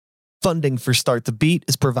Funding for Start the Beat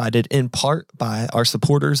is provided in part by our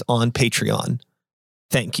supporters on Patreon.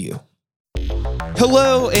 Thank you.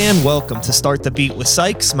 Hello and welcome to Start the Beat with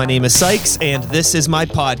Sykes. My name is Sykes and this is my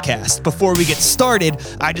podcast. Before we get started,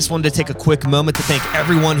 I just wanted to take a quick moment to thank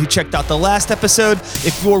everyone who checked out the last episode.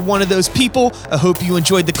 If you're one of those people, I hope you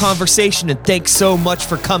enjoyed the conversation and thanks so much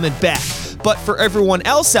for coming back. But for everyone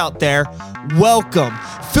else out there, welcome.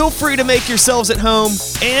 Feel free to make yourselves at home,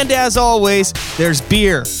 and as always, there's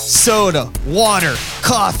beer, soda, water,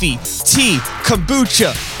 coffee, tea,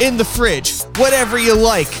 kombucha in the fridge, whatever you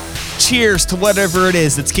like. Cheers to whatever it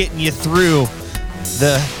is that's getting you through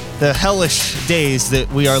the hellish days that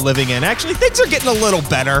we are living in. Actually, things are getting a little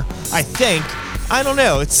better, I think. I don't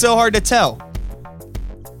know. It's so hard to tell.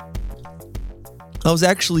 I was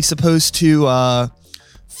actually supposed to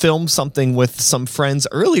film something with some friends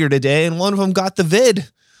earlier today, and one of them got the vid,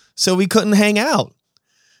 so we couldn't hang out.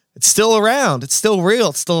 It's still around. It's still real.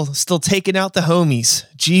 It's still taking out the homies.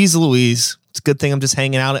 Jeez Louise. It's a good thing I'm just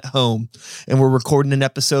hanging out at home, and we're recording an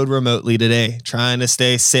episode remotely today, trying to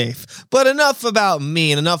stay safe. But enough about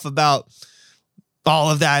me and enough about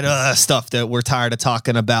all of that stuff that we're tired of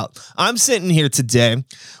talking about. I'm sitting here today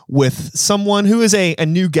with someone who is a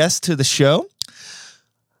new guest to the show.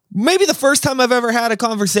 Maybe the first time I've ever had a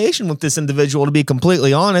conversation with this individual, to be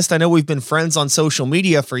completely honest. I know we've been friends on social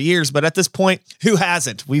media for years, but at this point, who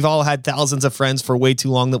hasn't? We've all had thousands of friends for way too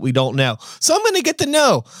long that we don't know. So I'm going to get to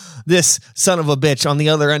know this son of a bitch on the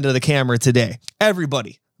other end of the camera today.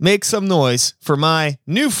 Everybody, make some noise for my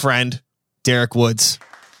new friend, Derek Woods.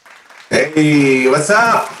 Hey, what's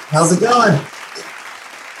up? How's it going?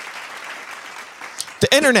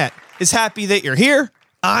 The internet is happy that you're here.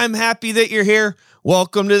 I'm happy that you're here.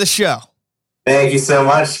 Welcome to the show. Thank you so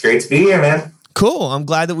much. Great to be here, man. Cool. I'm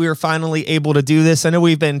glad that we were finally able to do this. I know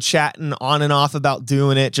we've been chatting on and off about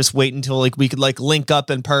doing it. Just wait until we could link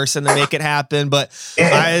up in person and make it happen. But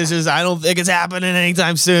I don't think it's happening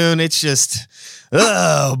anytime soon. It's just,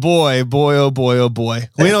 oh boy.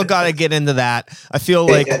 We don't got to get into that. I feel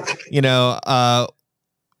like,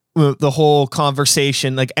 the whole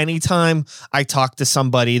conversation, anytime I talk to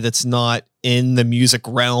somebody that's not in the music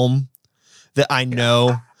realm that I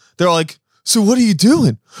know, they're like, so what are you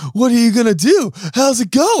doing? What are you going to do? How's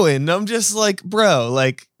it going? I'm just like, bro,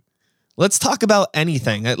 let's talk about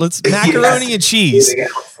anything. Let's macaroni and cheese,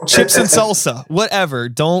 chips and salsa, whatever.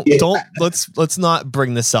 Let's not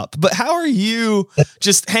bring this up. But how are you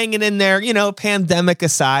just hanging in there, pandemic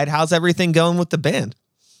aside? How's everything going with the band?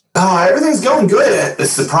 Everything's going good.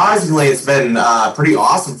 Surprisingly, it's been pretty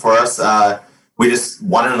awesome for us. We just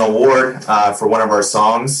won an award for one of our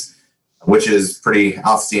songs, which is pretty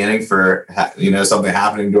outstanding for, something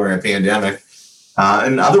happening during a pandemic.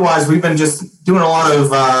 And otherwise, we've been just doing a lot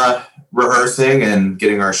of rehearsing and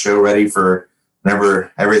getting our show ready for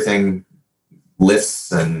whenever everything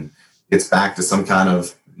lifts and gets back to some kind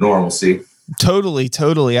of normalcy. Totally.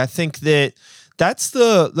 I think that's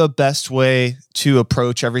the best way to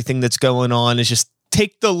approach everything that's going on, is just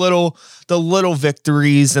take the little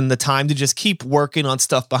victories and the time to just keep working on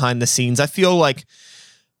stuff behind the scenes. I feel like,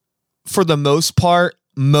 for the most part,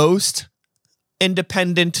 most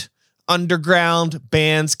independent underground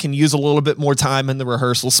bands can use a little bit more time in the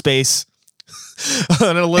rehearsal space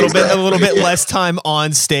and a little bit less time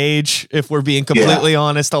on stage. If we're being completely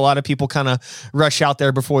honest, a lot of people kind of rush out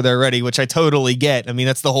there before they're ready, which I totally get. I mean,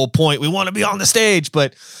 that's the whole point. We want to be on the stage,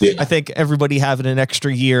 but I think everybody having an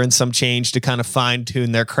extra year and some change to kind of fine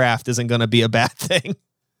tune their craft isn't going to be a bad thing.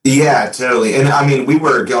 Yeah, totally. And I mean, we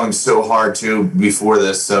were going so hard too before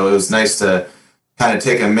this, so it was nice to kind of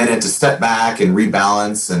take a minute to step back and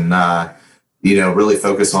rebalance and, really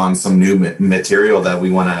focus on some new material that we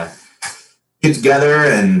want to get together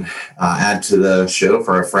and add to the show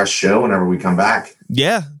for a fresh show whenever we come back.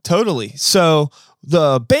 Yeah, totally. So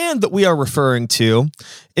the band that we are referring to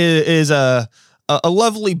is a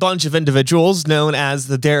lovely bunch of individuals known as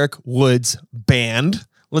the Derek Woods Band.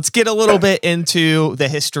 Let's get a little bit into the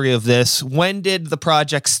history of this. When did the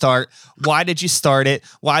project start? Why did you start it?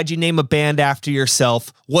 Why'd you name a band after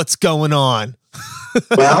yourself? What's going on?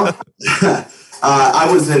 Well, I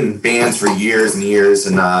was in bands for years and years,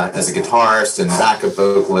 and as a guitarist and backup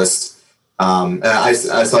vocalist. And I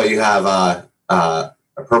saw you have a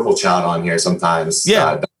Purple Child on here sometimes.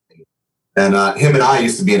 Yeah. And him and I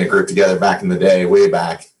used to be in a group together back in the day, way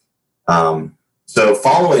back. So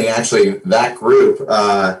following actually that group,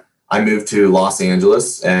 I moved to Los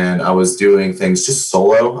Angeles and I was doing things just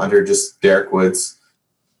solo under just Derek Woods.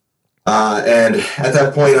 And at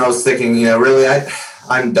that point I was thinking, really,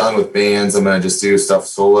 I'm done with bands. I'm going to just do stuff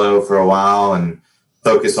solo for a while and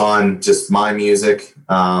focus on just my music.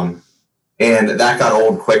 And that got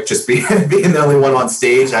old quick, just being the only one on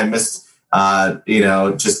stage. I missed,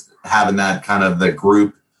 just having that kind of the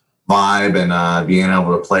group vibe and being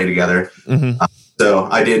able to play together. Mm-hmm. So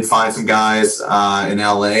I did find some guys in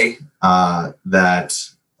LA that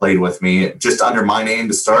played with me just under my name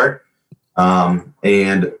to start.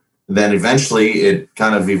 And then eventually it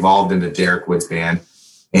kind of evolved into Derek Wood's band.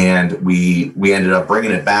 And we ended up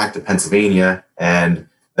bringing it back to Pennsylvania. And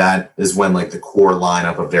that is when like the core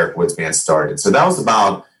lineup of Derek Wood's band started. So that was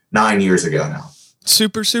about 9 years ago now.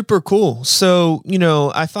 Super, super cool. So,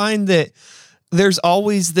 I find that there's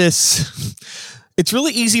always this, it's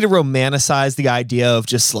really easy to romanticize the idea of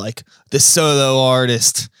just like the solo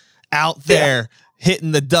artist out there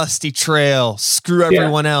hitting the dusty trail, screw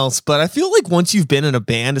everyone else. But I feel like once you've been in a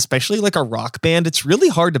band, especially like a rock band, it's really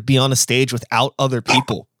hard to be on a stage without other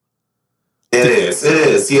people. It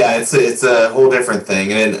is. Yeah, it's a whole different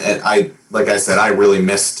thing. And I, like I said, I really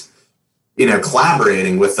missed,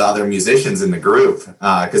 collaborating with the other musicians in the group,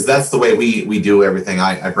 because that's the way we do everything.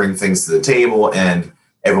 I bring things to the table and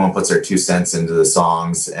everyone puts their 2 cents into the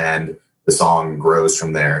songs and the song grows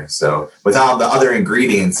from there. So without the other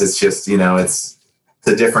ingredients, it's just, it's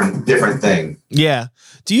a different thing. Yeah.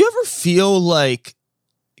 Do you ever feel like,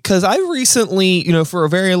 because I recently, for a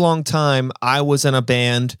very long time, I was in a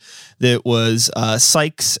band that was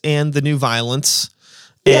Sykes and the New Violence.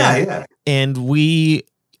 And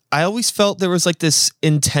I always felt there was like this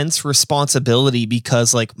intense responsibility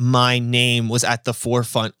because like my name was at the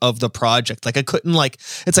forefront of the project. Like I couldn't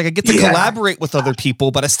it's like I get to collaborate with other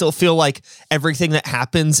people, but I still feel like everything that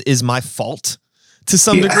happens is my fault to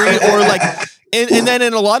some degree, or like, and then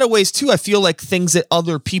in a lot of ways too, I feel like things that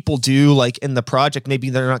other people do like in the project, maybe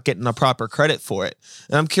they're not getting the proper credit for it.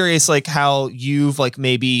 And I'm curious like how you've like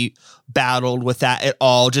maybe battled with that at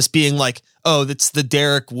all, just being like, oh, that's the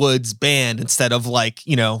Derek Woods band instead of like,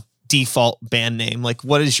 default band name. Like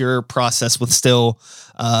what is your process with still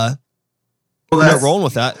rolling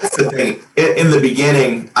with that? That's the thing. In the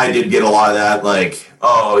beginning, I did get a lot of that, like,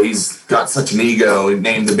 oh, he's got such an ego, he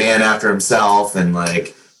named the band after himself, and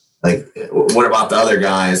like what about the other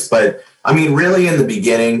guys? But I mean, really in the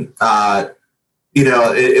beginning,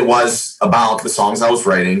 it was about the songs I was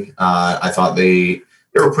writing. I thought they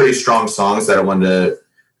were pretty strong songs that I wanted to,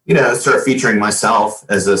 start featuring myself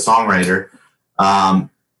as a songwriter. And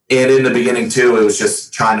in the beginning too, it was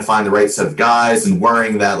just trying to find the right set of guys and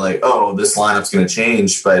worrying that like, oh, this lineup's going to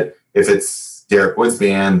change. But if it's Derek Wood's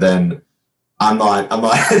band, then I'm not,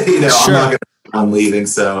 sure. I'm leaving.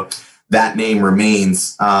 So that name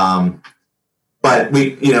remains. But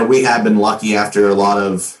we have been lucky after a lot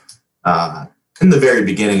of, in the very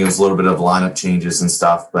beginning, it was a little bit of lineup changes and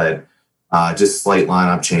stuff, but just slight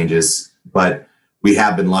lineup changes. But we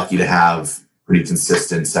have been lucky to have pretty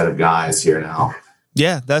consistent set of guys here now.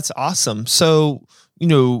 Yeah, that's awesome. So,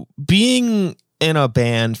 being in a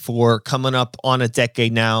band for coming up on a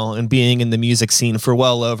decade now and being in the music scene for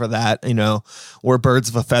well over that, we're birds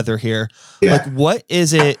of a feather here. Yeah. Like, what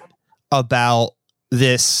is it about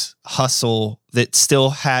this hustle that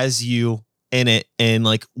still has you in it and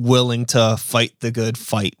like willing to fight the good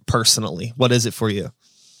fight personally? What is it for you?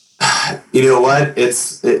 You know what?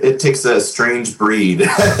 It takes a strange breed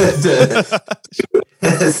to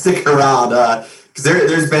stick around. Because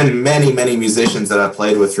there's been many musicians that I've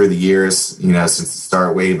played with through the years, since the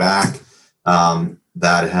start way back,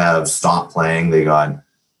 that have stopped playing. They got,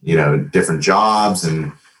 different jobs,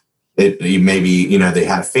 and maybe they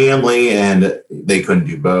had a family and they couldn't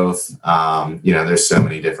do both. There's so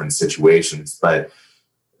many different situations, but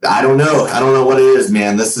I don't know. I don't know what it is,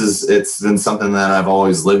 man. It's been something that I've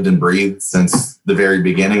always lived and breathed since the very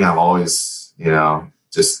beginning. I've always,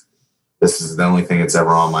 this is the only thing that's ever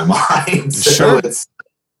on my mind. So sure.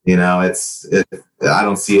 I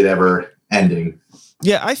don't see it ever ending.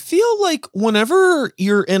 Yeah. I feel like whenever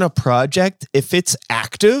you're in a project, if it's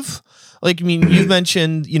active, like, I mean, you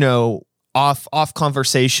mentioned, off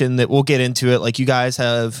conversation that we'll get into it. Like you guys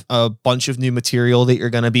have a bunch of new material that you're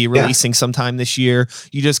going to be releasing sometime this year.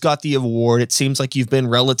 You just got the award. It seems like you've been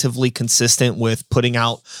relatively consistent with putting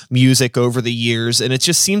out music over the years. And it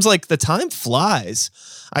just seems like the time flies.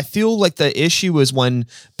 I feel like the issue is when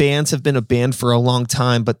bands have been a band for a long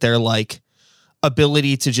time, but they're like,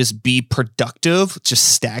 ability to just be productive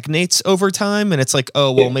just stagnates over time. And it's like,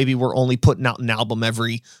 oh, well, maybe we're only putting out an album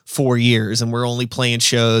every 4 years and we're only playing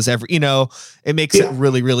shows every, it makes it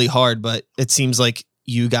really, really hard. But it seems like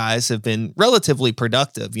you guys have been relatively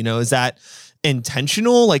productive. Is that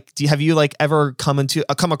intentional? Like, have you like ever come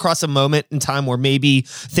across a moment in time where maybe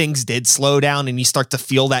things did slow down and you start to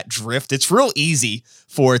feel that drift? It's real easy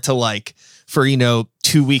for it to like for,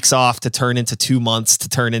 2 weeks off to turn into 2 months to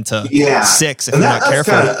turn into 6 if and you're not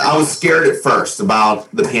careful. I was scared at first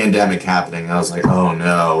about the pandemic happening. I was like, oh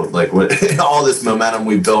no, like what all this momentum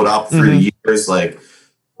we built up through the years, like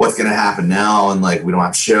what's going to happen now? And like, we don't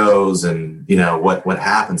have shows and what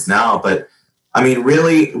happens now. But I mean,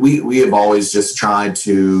 really, we have always just tried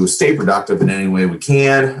to stay productive in any way we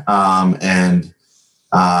can.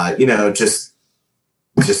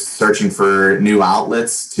 Just searching for new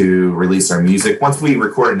outlets to release our music. Once we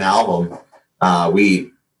record an album,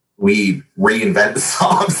 we reinvent the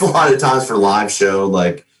songs a lot of times for live show.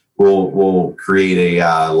 Like we'll create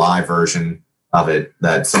a live version of it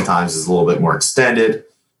that sometimes is a little bit more extended.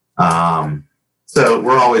 So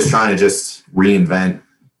we're always trying to just reinvent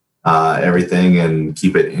everything and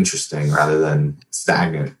keep it interesting rather than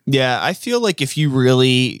stagnant. Yeah, I feel like if you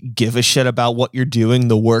really give a shit about what you're doing,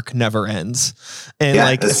 the work never ends. And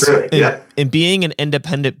that's true. And being an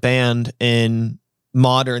independent band in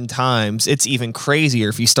modern times, it's even crazier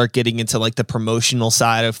if you start getting into like the promotional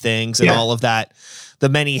side of things and all of that. The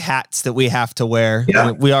many hats that we have to wear. Yeah.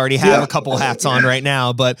 We already have a couple hats on right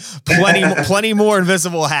now, but plenty more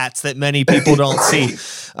invisible hats that many people don't see.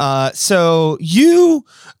 So you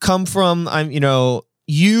come from,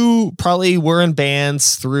 you probably were in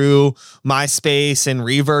bands through MySpace and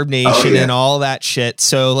Reverb Nation and all that shit.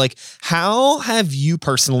 So like, how have you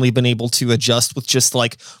personally been able to adjust with just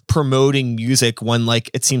like promoting music when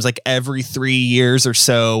like, it seems like every 3 years or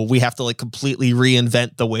so we have to like completely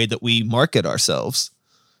reinvent the way that we market ourselves?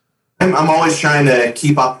 I'm always trying to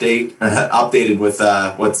keep updated with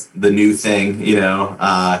what's the new thing.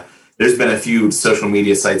 There's been a few social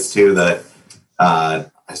media sites too that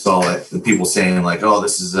I saw like the people saying like, oh,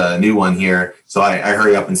 this is a new one here. So I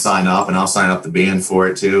hurry up and sign up, and I'll sign up the band for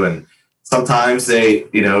it too. And sometimes they,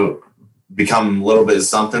 become a little bit of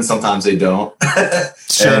something. Sometimes they don't.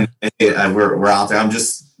 Sure. and we're out there. I'm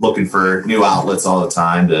just looking for new outlets all the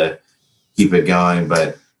time to keep it going.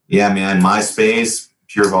 But yeah, man, MySpace,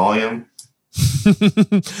 Pure Volume.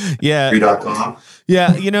 Yeah. Free.com.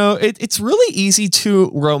 Yeah, it's really easy to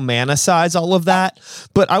romanticize all of that,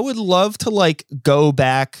 but I would love to like go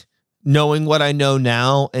back knowing what I know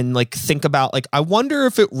now and like think about like, I wonder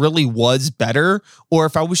if it really was better or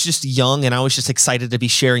if I was just young and I was just excited to be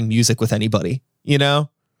sharing music with anybody, Yeah.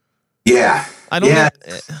 I don't know.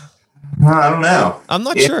 I don't know. I'm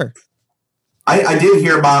not sure. I did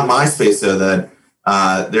hear about MySpace though,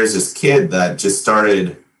 that there's this kid that just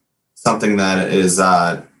started something that is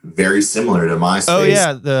very similar to MySpace. Oh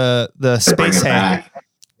yeah, the Space Hang.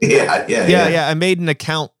 Yeah. I made an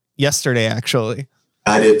account yesterday actually.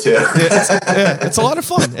 I did too. It's a lot of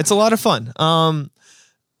fun. It's a lot of fun.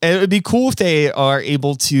 It would be cool if they are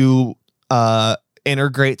able to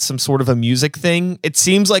integrate some sort of a music thing. It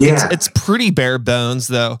seems like it's pretty bare bones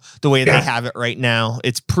though, the way they have it right now.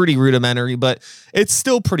 It's pretty rudimentary, but it's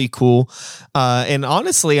still pretty cool. And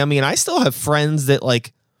honestly, I mean, I still have friends that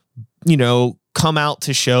like, come out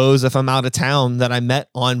to shows if I'm out of town that I met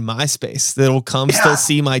on MySpace that'll come still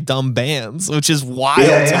see my dumb bands, which is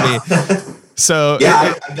wild to me. So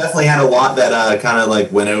I've definitely had a lot that kind of like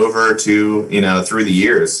went over to, through the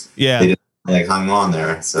years. Yeah. They just like hung on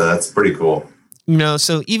there. So that's pretty cool.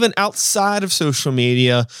 So even outside of social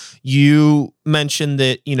media, you mentioned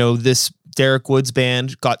that, this Derek Woods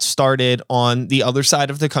band got started on the other side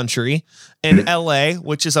of the country in LA,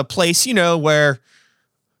 which is a place, where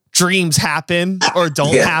dreams happen or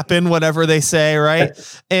don't happen, whatever they say. Right.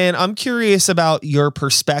 And I'm curious about your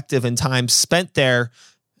perspective and time spent there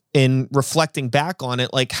in reflecting back on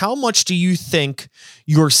it. Like, how much do you think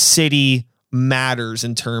your city matters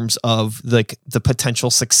in terms of like the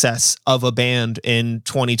potential success of a band in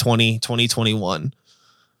 2020, 2021?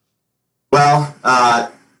 Well,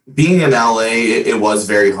 being in LA, it was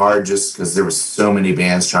very hard just because there was so many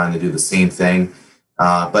bands trying to do the same thing.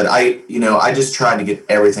 But I just tried to get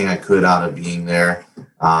everything I could out of being there.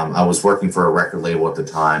 I was working for a record label at the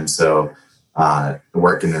time, so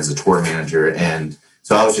working as a tour manager. And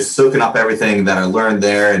so I was just soaking up everything that I learned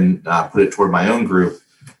there and put it toward my own group.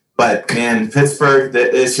 But man, Pittsburgh,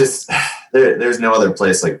 it's just, there's no other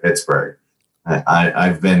place like Pittsburgh.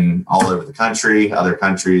 I've been all over the country, other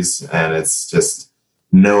countries, and it's just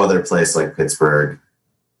no other place like Pittsburgh.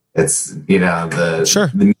 It's,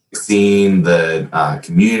 the music scene, the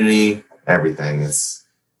community, everything.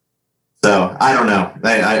 So I don't know.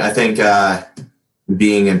 I think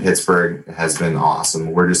being in Pittsburgh has been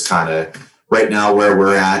awesome. We're just kind of right now where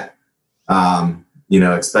we're at,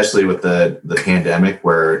 especially with the pandemic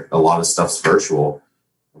where a lot of stuff's virtual.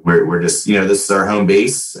 We're just, this is our home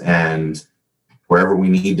base, and wherever we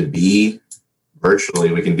need to be,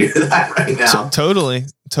 virtually. We can do that right now. Totally.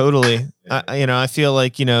 I feel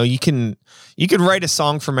like, you can write a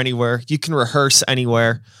song from anywhere. You can rehearse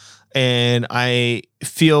anywhere. And I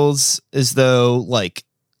feels as though like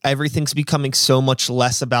everything's becoming so much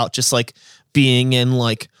less about just like being in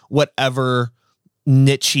like whatever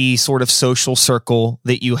niche-y sort of social circle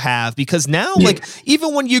that you have, because now like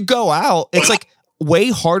even when you go out, it's like way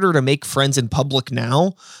harder to make friends in public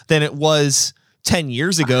now than it was 10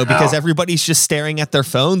 years ago, because everybody's just staring at their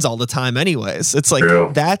phones all the time anyways. It's like,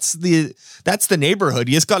 that's the neighborhood.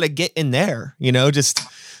 You just got to get in there, just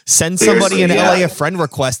send somebody in LA a friend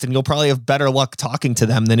request and you'll probably have better luck talking to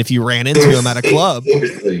them than if you ran into them at a club.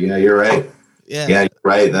 Yeah, you're right. Yeah, you're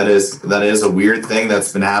right. That is a weird thing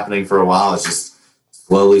that's been happening for a while. It's just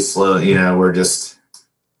slow. We're just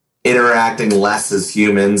interacting less as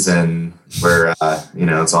humans, and we're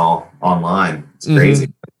it's all online. It's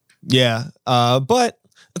crazy. Yeah, but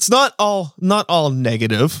it's not all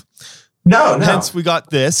negative. No. Hence, we got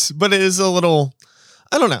this, but it is a little.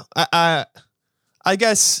 I don't know. I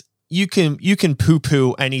guess you can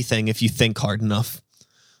poo-poo anything if you think hard enough.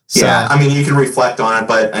 So, yeah, I mean, you can reflect on it,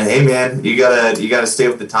 but hey, man, you gotta stay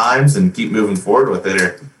with the times and keep moving forward with it,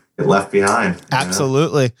 or get left behind.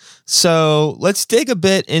 Absolutely. So let's dig a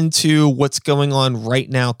bit into what's going on right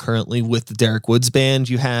now currently with the Derek Woods Band.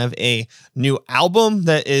 You have a new album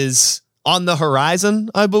that is on the horizon,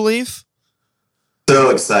 I believe. So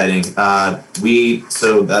exciting.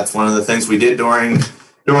 So that's one of the things we did during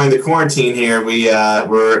the quarantine here. We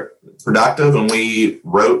were productive and we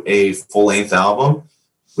wrote a full-length album.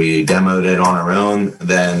 We demoed it on our own.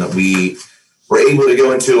 Then we were able to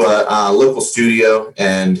go into a local studio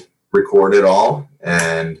and record it all.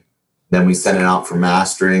 And then we sent it out for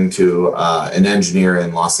mastering to an engineer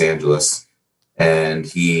in Los Angeles. And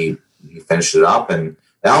he finished it up. And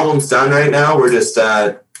the album's done right now. We're just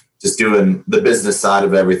doing the business side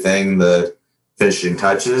of everything, the finishing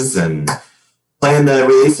touches, and plan to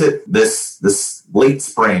release it this late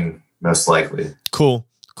spring, most likely. Cool.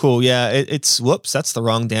 Yeah, it's whoops, that's the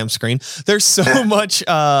wrong damn screen. There's so much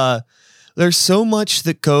that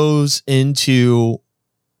goes into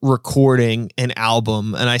recording an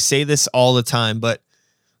album, and I say this all the time, but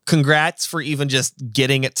congrats for even just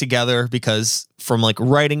getting it together, because from like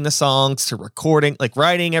writing the songs to recording, like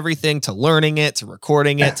writing everything to learning it to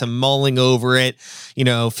recording it to mulling over it,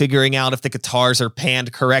 figuring out if the guitars are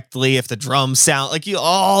panned correctly, if the drums sound like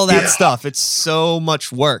all that stuff. It's so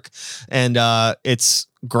much work, and it's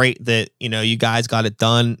great that you guys got it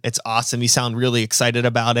done. It's awesome. You sound really excited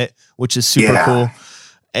about it, which is super cool.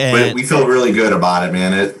 And we feel really good about it,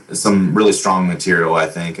 man. It's some really strong material, I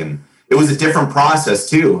think, and it was a different process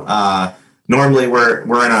too. Normally we're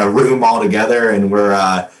in a room all together and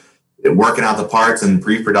we're working out the parts and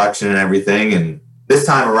pre-production and everything. And this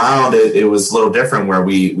time around it was a little different, where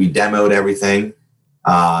we demoed everything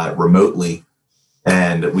remotely.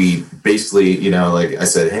 And we basically, like I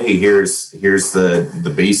said, hey, here's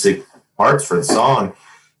the basic parts for the song.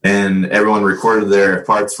 And everyone recorded their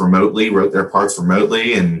parts remotely, wrote their parts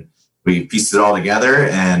remotely, and we pieced it all together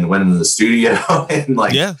and went into the studio and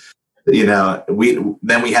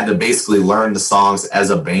we had to basically learn the songs as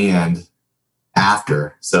a band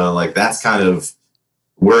after. So like that's kind of,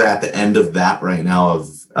 we're at the end of that right now,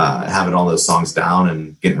 of having all those songs down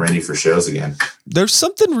and getting ready for shows again. There's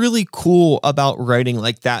something really cool about writing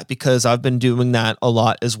like that, because I've been doing that a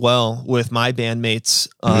lot as well with my bandmates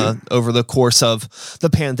over the course of the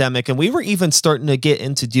pandemic. And we were even starting to get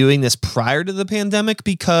into doing this prior to the pandemic,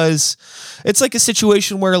 because it's like a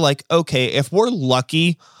situation where like, okay, if we're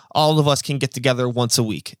lucky, all of us can get together once a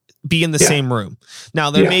week, be in the same room.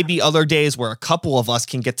 Now, there may be other days where a couple of us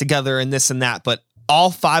can get together and this and that, but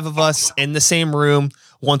all 5 of us in the same room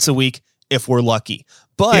once a week, if we're lucky.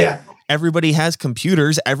 But everybody has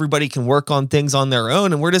computers. Everybody can work on things on their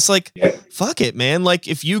own. And we're just like, fuck it, man. Like,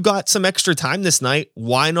 if you got some extra time this night,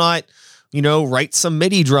 why not, write some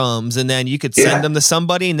MIDI drums, and then you could send them to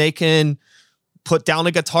somebody and they can put down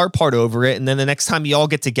a guitar part over it. And then the next time you all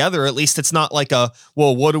get together, at least it's not like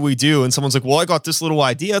well, what do we do? And someone's like, well, I got this little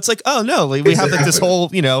idea. It's like, oh no, we have like this whole,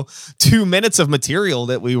 2 minutes of material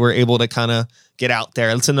that we were able to kind of get out there.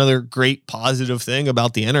 It's another great positive thing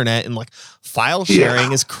about the internet, and like file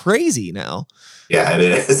sharing is crazy now. Yeah, it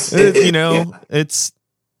is. It's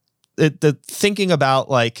the thinking about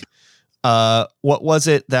like, what was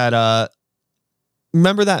it that,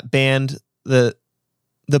 remember that band, the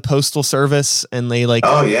Postal Service, and they like,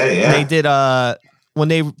 they did when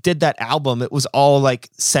they did that album, it was all like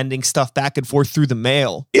sending stuff back and forth through the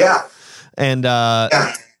mail. And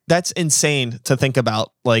That's insane to think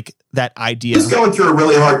about, like that idea. He was going through a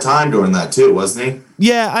really hard time doing that too, wasn't he?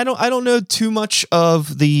 Yeah, I don't know too much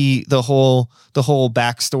of the whole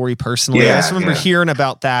backstory personally. I just remember hearing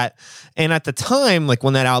about that, and at the time, like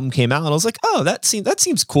when that album came out, I was like, oh, that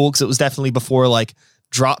seems cool, because it was definitely before like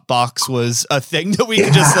Dropbox was a thing that we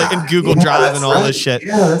could just like in Google Drive and all this shit.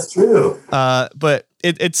 Yeah, that's true. But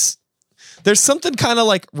it's there's something kind of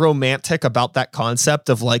like romantic about that concept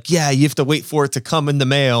of like, yeah, you have to wait for it to come in the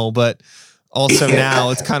mail, but also now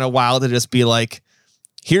it's kind of wild to just be like,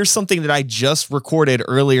 here's something that I just recorded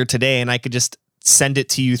earlier today, and I could just send it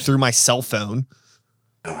to you through my cell phone.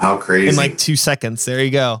 How crazy. In like 2 seconds. There you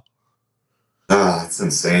go. It's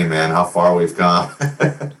insane, man, how far we've gone.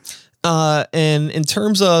 And in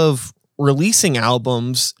terms of releasing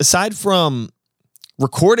albums, aside from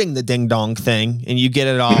recording the Ding Dong thing and you get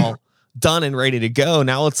it all done and ready to go,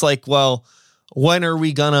 now it's like, well, when are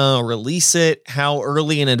we gonna release it? How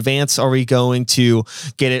early in advance are we going to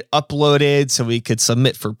get it uploaded so we could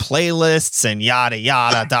submit for playlists and yada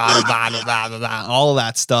yada da da da da da, all of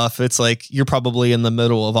that stuff? It's like you're probably in the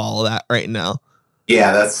middle of all of that right now.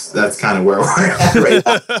 Yeah, that's kind of where we're at right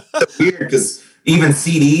now. It's weird because even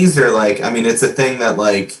CDs are like, I mean, it's a thing that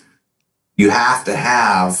like you have to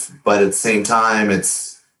have, but at the same time,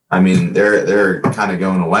 they're kind of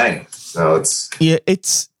going away. So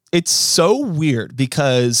it's so weird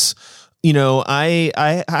because, you know,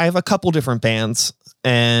 I have a couple different bands,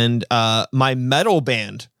 and my metal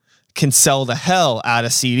band can sell the hell out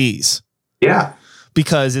of CDs. Yeah.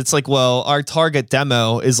 Because it's like, well, our target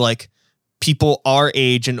demo is like people our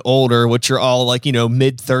age and older, which are all like, you know,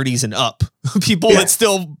 mid 30s and up. People that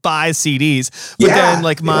still buy CDs. But then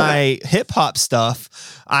like my hip hop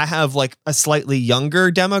stuff, I have like a slightly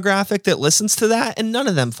younger demographic that listens to that, and none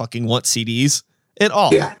of them fucking want CDs at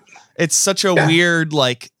all. Yeah. It's such a weird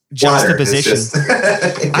like juxtaposition.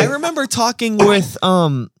 I remember talking with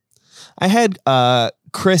I had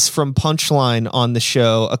Chris from Punchline on the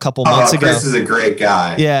show a couple months ago. Chris is a great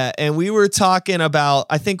guy. Yeah, and we were talking about,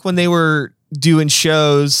 I think when they were doing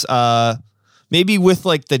shows, maybe with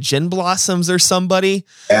like the Gin Blossoms or somebody.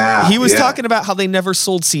 Yeah, he was talking about how they never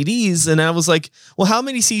sold CDs, and I was like, "Well, how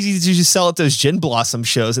many CDs did you sell at those Gin Blossom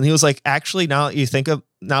shows?" And he was like, "Actually, now that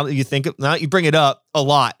you bring it up, a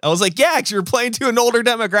lot." I was like, "Yeah, 'cause you're playing to an older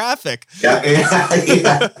demographic." Yeah.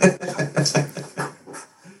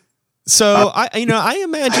 So I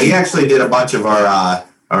imagine he actually did a bunch of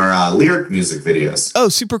our lyric music videos. Oh,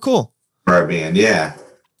 super cool for our band. Yeah,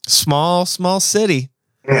 small city.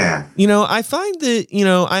 Yeah. You know, I find that, you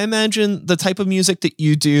know, I imagine the type of music that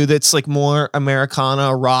you do that's like more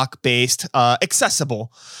Americana, rock based,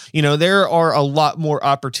 accessible. You know, there are a lot more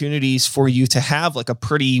opportunities for you to have like a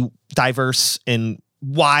pretty diverse and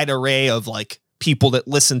wide array of like people that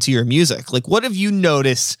listen to your music. Like, what have you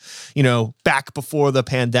noticed, you know, back before the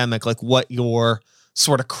pandemic, like what your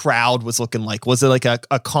sort of crowd was looking like? Was it like a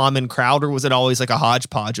common crowd, or was it always like a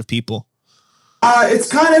hodgepodge of people?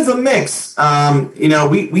 It's kind of a mix. You know,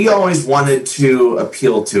 we always wanted to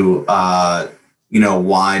appeal to, you know,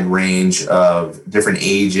 wide range of different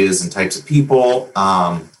ages and types of people.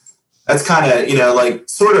 That's kind of, you know, like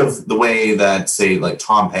sort of the way that, say, like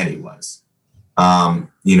Tom Petty was.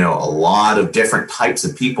 You know, a lot of different types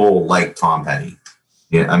of people like Tom Petty.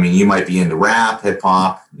 Yeah, I mean, you might be into rap, hip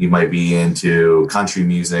hop, you might be into country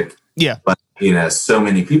music. Yeah. But, you know, so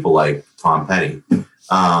many people like Tom Petty.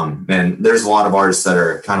 And there's a lot of artists that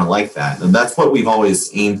are kind of like that. And that's what we've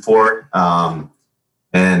always aimed for. And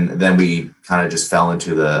then we kind of just fell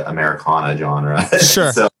into the Americana genre.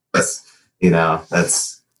 Sure. So we've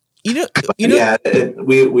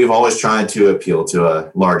always tried to appeal to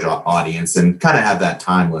a large audience and kind of have that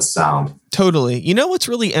timeless sound. Totally. You know, what's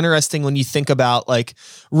really interesting when you think about like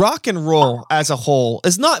rock and roll as a whole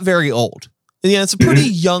is not very old. Yeah, it's a pretty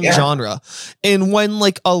young genre. And when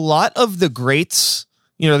like a lot of the greats,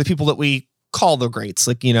 you know, the people that we call the greats,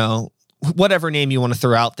 like, you know, whatever name you want to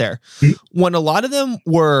throw out there, when a lot of them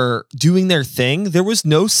were doing their thing, there was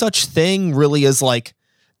no such thing really as like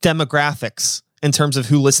demographics in terms of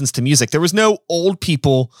who listens to music. There was no old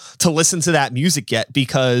people to listen to that music yet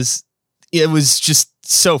because it was just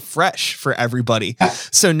so fresh for everybody.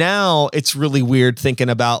 So now it's really weird thinking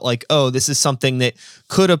about like, oh, this is something that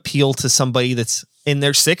could appeal to somebody that's in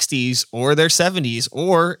their 60s or their 70s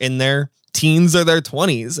or in their teens or their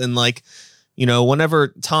 20s. And like, you know, whenever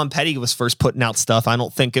Tom Petty was first putting out stuff, I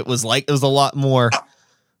don't think it was like, it was a lot more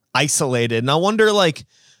isolated. And I wonder like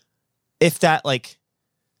if that like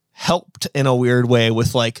helped in a weird way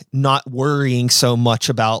with like not worrying so much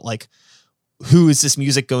about like, who is this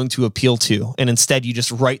music going to appeal to? And instead you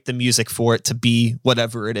just write the music for it to be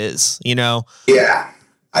whatever it is, you know? Yeah.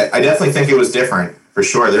 I definitely think it was different for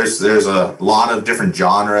sure. There's a lot of different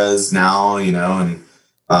genres now, and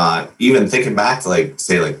even thinking back to like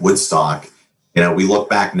say like Woodstock, we look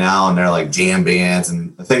back now and they're like jam bands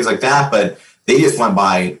and things like that, but they just went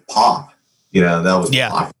by pop. That was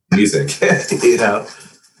pop music.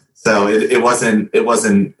 So it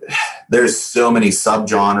wasn't. There's so many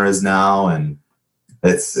subgenres now, and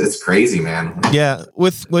it's crazy, man. Yeah.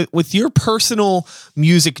 With your personal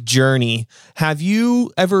music journey, have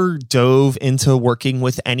you ever dove into working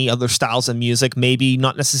with any other styles of music? Maybe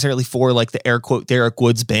not necessarily for like the air quote Derek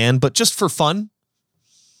Woods band, but just for fun?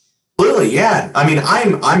 Absolutely, yeah. I mean,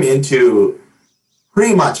 I'm into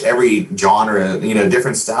pretty much every genre,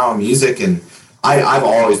 different style of music, and I've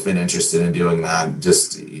always been interested in doing that.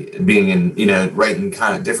 Just being in, writing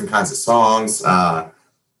kind of different kinds of songs.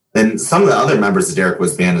 And some of the other members of Derek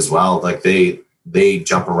Woods band as well, like they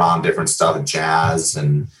jump around different stuff, jazz,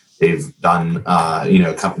 and they've done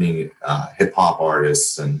accompanying hip hop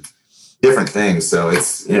artists and different things. So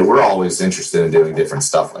it's we're always interested in doing different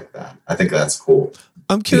stuff like that. I think that's cool.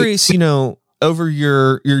 I'm curious, over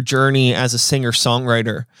your journey as a singer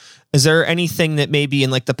songwriter, is there anything that maybe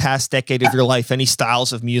in like the past decade of your life, any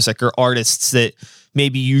styles of music or artists that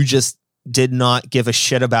maybe you just did not give a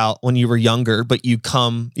shit about when you were younger, but you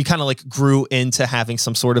kind of like grew into having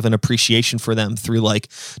some sort of an appreciation for them through like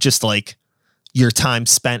just like your time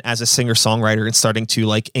spent as a singer songwriter and starting to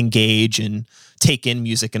like engage and take in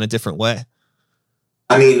music in a different way?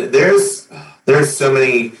 I mean, there's so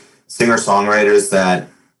many singer songwriters that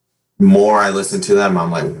more I listen to them, I'm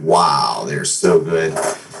like, wow, they're so good.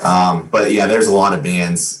 But yeah, there's a lot of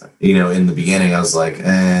bands, in the beginning I was like,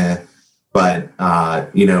 but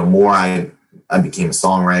more I became a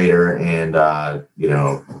songwriter and,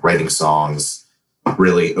 writing songs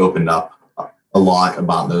really opened up a lot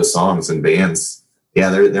about those songs and bands. Yeah,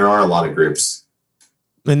 there are a lot of groups.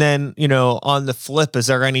 And then, on the flip, is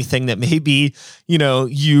there anything that maybe,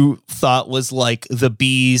 you thought was like the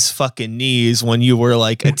bee's fucking knees when you were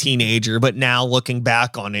like a teenager, but now looking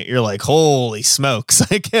back on it, you're like, holy smokes.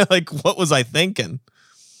 Like, what was I thinking?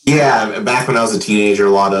 Yeah. Back when I was a teenager,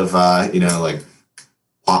 a lot of, like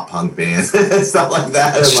pop punk bands, stuff like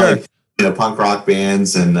that. And sure. Like, punk rock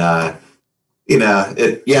bands and,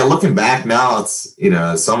 looking back now, it's,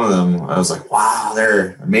 some of them, I was like, wow,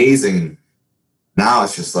 they're amazing. Now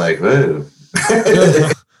it's just like, whoa.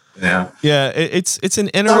 Yeah. It's an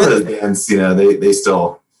some of those bands, they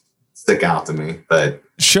still stick out to me, but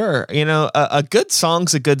sure. A good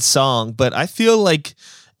song's a good song, but I feel like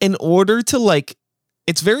in order to like,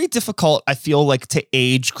 it's very difficult, I feel like, to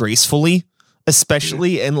age gracefully,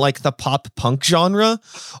 especially in like the pop punk genre,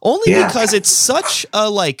 only because it's such a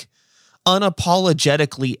like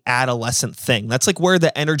unapologetically adolescent thing. That's like where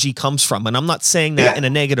the energy comes from. And I'm not saying that in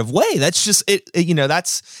a negative way. That's just it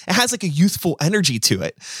has like a youthful energy to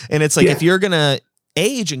it. And it's like, if you're going to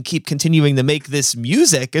age and keep continuing to make this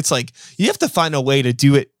music, it's like, you have to find a way to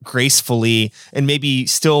do it gracefully and maybe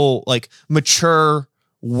still like mature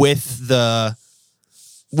with the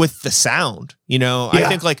sound, I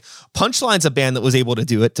think like Punchline's a band that was able to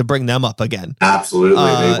do it, to bring them up again. Absolutely.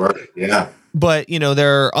 They were. Yeah. But,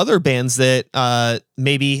 there are other bands that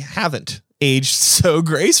maybe haven't aged so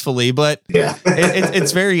gracefully, but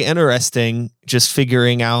it's very interesting just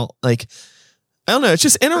figuring out, like, I don't know, it's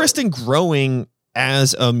just interesting growing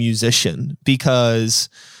as a musician, because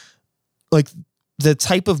like the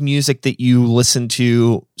type of music that you listen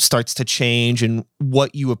to starts to change, and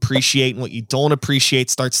what you appreciate and what you don't appreciate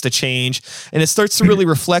starts to change. And it starts to really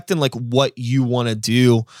reflect in like what you want to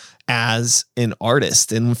do as an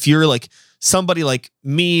artist. And if you're like somebody like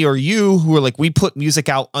me or you who are like, we put music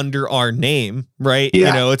out under our name, right?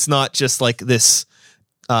 It's not just like this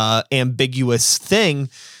ambiguous thing.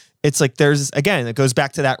 It's like, it goes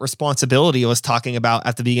back to that responsibility I was talking about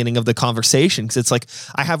at the beginning of the conversation. Cause it's like,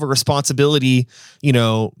 I have a responsibility,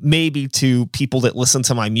 maybe to people that listen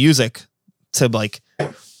to my music to like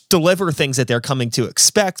deliver things that they're coming to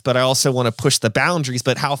expect, but I also want to push the boundaries.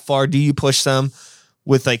 But how far do you push them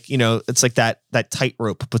with like, it's like that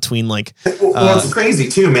tightrope between like, well, it's crazy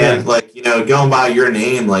too, man. Yeah. Like, going by your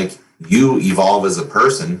name, like you evolve as a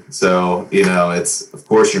person. So, it's, of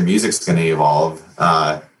course your music's going to evolve.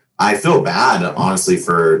 I feel bad, honestly,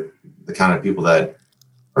 for the kind of people that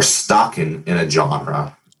are stuck in a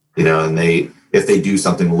genre, and if they do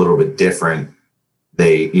something a little bit different,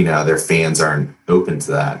 their fans aren't open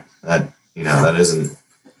to that. That isn't,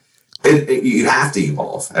 you have to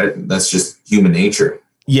evolve. That's just human nature.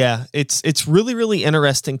 Yeah. It's really, really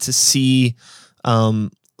interesting to see,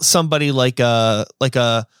 somebody like a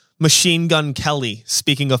Machine Gun Kelly,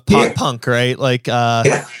 speaking of pop punk, right? Like,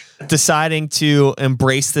 deciding to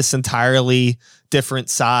embrace this entirely different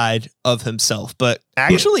side of himself, but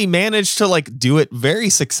actually managed to like do it very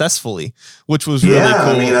successfully, which was really cool.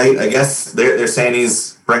 I mean, I guess they're saying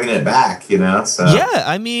he's bringing it back, you know? So yeah,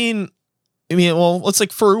 I mean, well, it's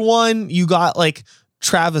like for one, you got like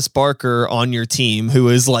Travis Barker on your team, who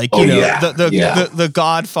is like, the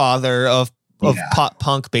godfather of pop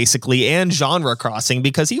punk basically, and genre crossing,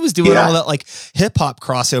 because he was doing all that like hip hop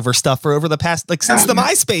crossover stuff for over the past, like since the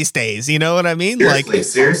MySpace days, you know what I mean?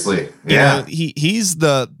 Seriously. Yeah. You know, he's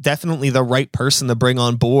definitely the right person to bring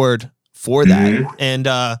on board for that. Mm-hmm. And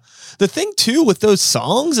the thing too with those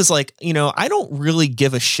songs is like, you know, I don't really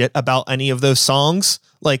give a shit about any of those songs.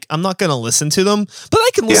 Like, I'm not going to listen to them, but I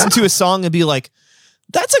can listen to a song and be like,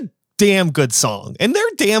 that's a damn good song. And they're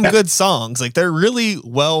damn good songs. Like, they're really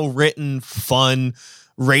well written, fun,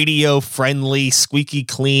 radio friendly, squeaky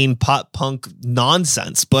clean pop punk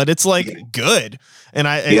nonsense, but it's like good. And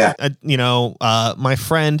I you know, my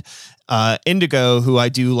friend Indigo, who I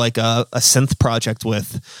do like a synth project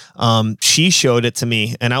with, she showed it to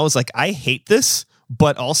me and I was like, I hate this,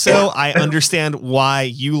 but also I understand why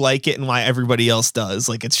you like it and why everybody else does.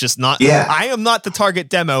 Like, it's just not, I am not the target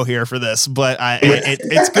demo here for this, but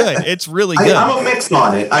it's good. It's really good. I'm a mix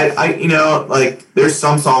on it. I you know, like there's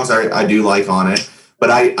some songs I do like on it, but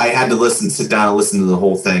I had to sit down and listen to the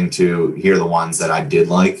whole thing to hear the ones that I did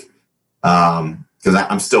like. Because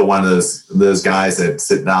I'm still one of those guys that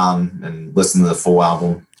sit down and listen to the full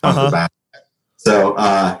album. So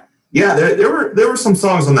there were some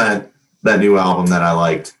songs on that new album that I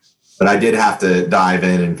liked, but I did have to dive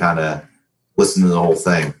in and kind of listen to the whole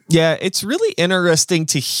thing. Yeah, it's really interesting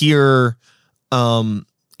to hear. I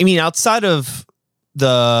mean, outside of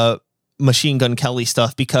the Machine Gun Kelly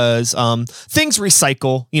stuff, because things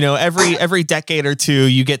recycle. You know, every decade or two,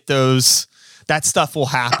 you get those. That stuff will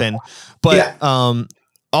happen, but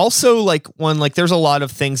also like there's a lot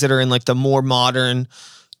of things that are in like the more modern,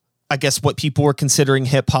 I guess what people were considering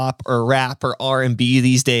hip hop or rap or R&B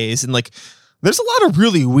these days. And like, there's a lot of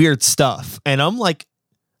really weird stuff. And I'm like,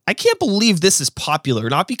 I can't believe this is popular.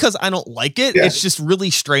 Not because I don't like it. Yeah. It's just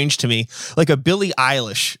really strange to me. Like a Billie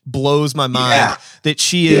Eilish blows my mind that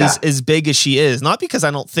she is as big as she is. Not because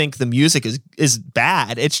I don't think the music is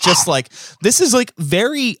bad. It's just like, this is like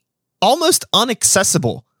very almost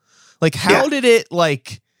unaccessible. Like, how did it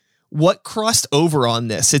what crossed over on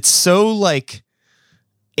this? It's so like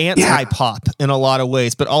anti-pop in a lot of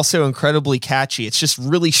ways, but also incredibly catchy. It's just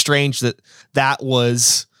really strange that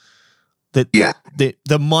was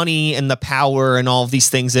the money and the power and all of these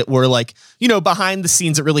things that were like, you know, behind the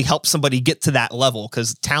scenes that really helped somebody get to that level,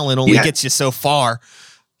 because talent only gets you so far.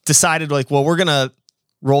 Decided like, well, we're gonna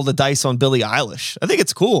roll the dice on Billie Eilish. I think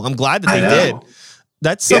it's cool. I'm glad that they did.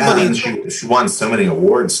 That's somebody. And she won so many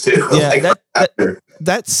awards too. Yeah,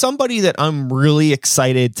 that's somebody that I'm really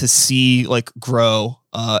excited to see like grow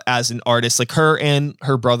as an artist. Like her and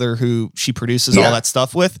her brother, who she produces all that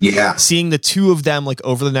stuff with. Yeah, seeing the two of them like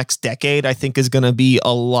over the next decade, I think is going to be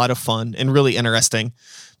a lot of fun and really interesting,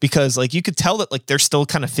 because like you could tell that like they're still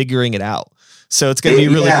kind of figuring it out. So it's going to be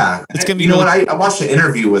really. Yeah, it's going to be. You know what? I watched an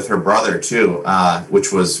interview with her brother too,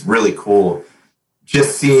 which was really cool.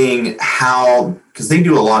 Just seeing how, because they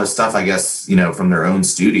do a lot of stuff, I guess, you know, from their own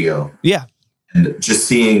studio. Yeah. And just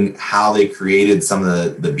seeing how they created some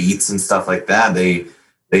of the beats and stuff like that. They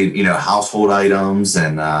you know, household items,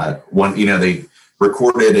 and they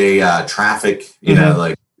recorded a traffic, you know,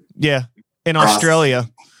 like. Yeah. In Australia.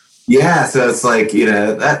 Yeah. So it's like, you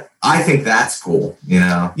know, that I think that's cool, you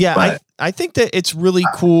know. Yeah. But I think that it's really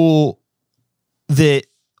cool that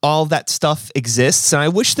all that stuff exists, and I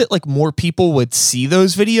wish that like more people would see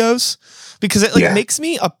those videos, because it like makes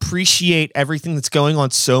me appreciate everything that's going on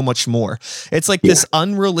so much more. It's like this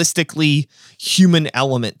unrealistically human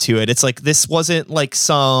element to it. It's like, this wasn't like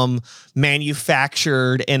some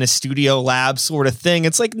manufactured in a studio lab sort of thing.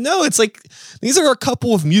 It's like, no, it's like, these are a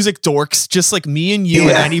couple of music dorks just like me and you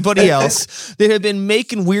and anybody else that have been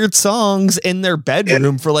making weird songs in their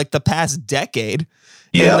bedroom for like the past decade.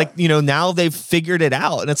 Yeah. And like, you know, now they've figured it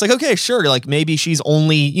out, and it's like, okay, sure. Like maybe she's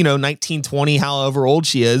only, you know, 19, 20, however old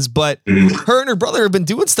she is, but her and her brother have been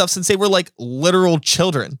doing stuff since they were like literal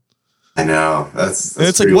children. I know. That's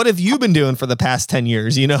it's like, what have you been doing for the past 10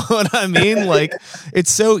 years? You know what I mean? Like,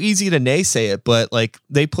 it's so easy to naysay it, but like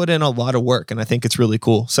they put in a lot of work, and I think it's really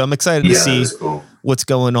cool. So I'm excited to see what's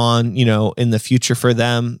going on, you know, in the future for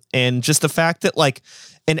them. And just the fact that like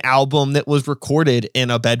an album that was recorded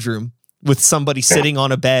in a bedroom with somebody sitting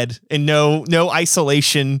on a bed and no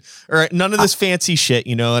isolation or none of this fancy shit.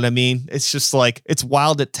 You know what I mean? It's just like, it's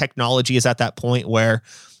wild that technology is at that point where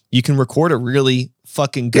you can record a really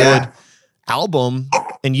fucking good album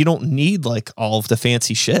and you don't need like all of the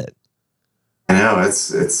fancy shit. I know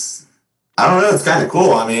it's I don't know, it's kind of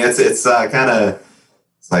cool. I mean, it's kind of,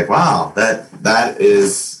 it's like, wow, that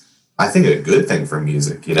is, I think, a good thing for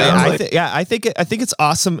music, you know? I think it's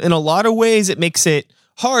awesome. In a lot of ways, it makes it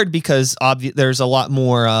hard because there's a lot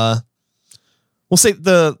more, we'll say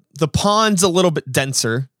the pond's a little bit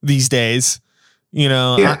denser these days. You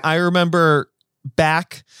know, Yeah. I remember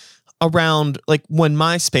back around like when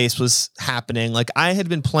MySpace was happening, like I had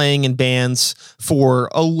been playing in bands for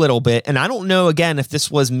a little bit. And I don't know, again, if this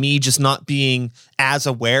was me just not being as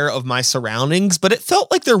aware of my surroundings, but it felt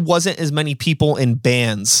like there wasn't as many people in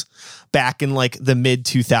bands back in like the mid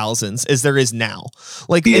 2000s as there is now.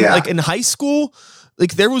 Like, in high school,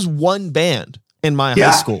 like there was one band in my high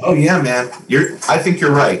school. Oh yeah, man. I think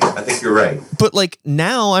you're right. But like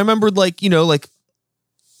now I remember like, you know, like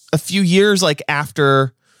a few years like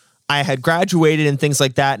after I had graduated and things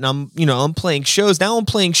like that. And I'm playing shows. Now I'm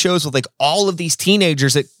playing shows with like all of these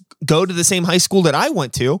teenagers that go to the same high school that I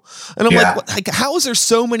went to. And I'm like, how is there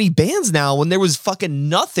so many bands now when there was fucking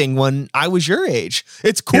nothing when I was your age?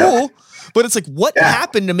 It's cool, but it's like, what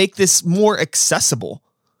happened to make this more accessible?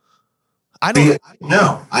 I don't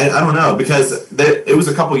know. I don't know, because it was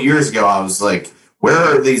a couple years ago. I was like, where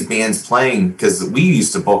are these bands playing? Because we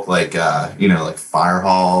used to book like, like fire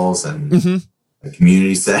halls and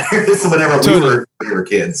community centers whenever we were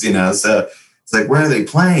kids, you know? So it's like, where are they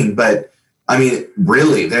playing? But I mean,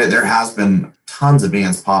 really, there has been tons of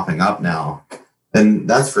bands popping up now, and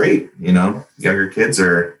that's great. You know, younger kids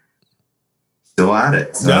are still at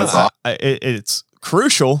it. So that's awesome. It's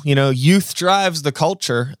crucial. You know, youth drives the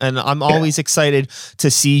culture, and I'm always excited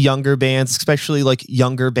to see younger bands, especially like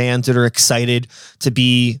younger bands that are excited to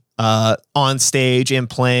be on stage and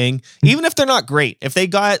playing, even if they're not great. If they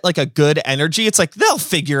got like a good energy, it's like they'll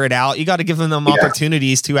figure it out. You got to give them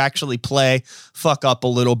opportunities to actually play, fuck up a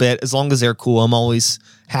little bit, as long as they're cool. I'm always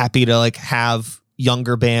happy to like have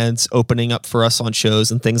younger bands opening up for us on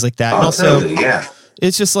shows and things like that. And also,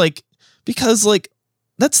 it's just like, because like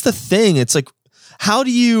that's the thing. It's like,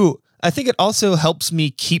 I think it also helps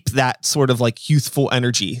me keep that sort of like youthful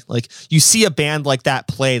energy. Like you see a band like that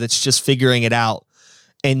play that's just figuring it out,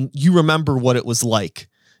 and you remember what it was like.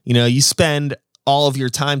 You know, you spend all of your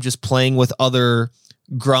time just playing with other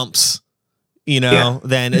grumps, you know,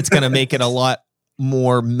 then it's going to make it a lot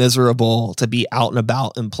more miserable to be out and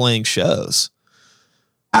about and playing shows.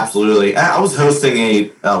 Absolutely. I was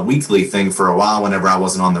hosting a weekly thing for a while whenever I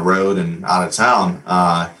wasn't on the road and out of town.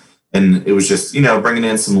 And it was just, you know, bringing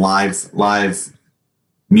in some live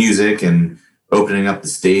music and opening up the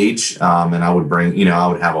stage. And I would I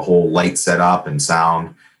would have a whole light set up and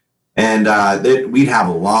sound. And we'd have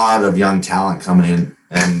a lot of young talent coming in.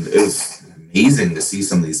 And it was amazing to see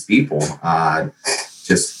some of these people.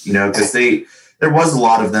 Just, you know, because there was a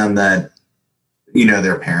lot of them that, you know,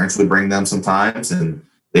 their parents would bring them sometimes. And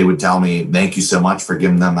they would tell me, thank you so much for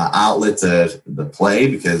giving them an outlet to play,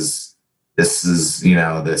 because this is, you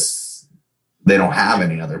know, they don't have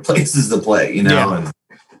any other places to play, you know? And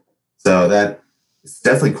so it's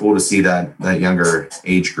definitely cool to see that younger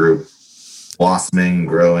age group blossoming and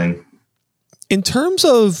growing. In terms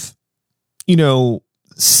of, you know,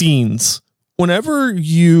 scenes, whenever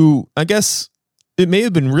I guess it may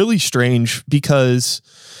have been really strange, because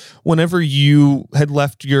whenever you had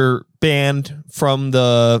left your band from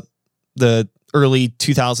the early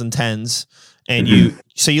 2010s and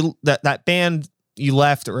that band, you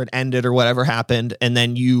left or it ended or whatever happened, and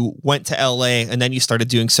then you went to LA and then you started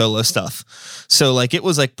doing solo stuff. So like it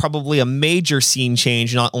was like probably a major scene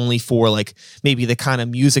change, not only for like maybe the kind of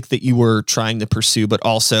music that you were trying to pursue, but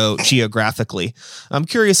also geographically. I'm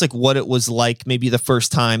curious like what it was like maybe the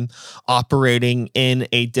first time operating in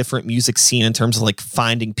a different music scene in terms of like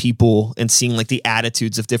finding people and seeing like the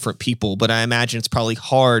attitudes of different people. But I imagine it's probably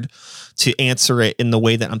hard to answer it in the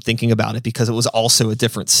way that I'm thinking about it, because it was also a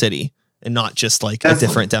different city and not just like a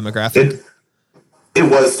different demographic. It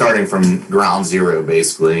was starting from ground zero,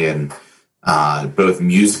 basically, and both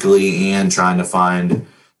musically and trying to find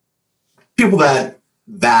people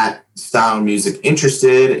that style of music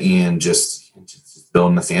interested, and just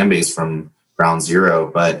building the fan base from ground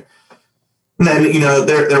zero. But then, you know,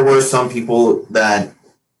 there were some people that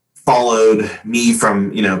followed me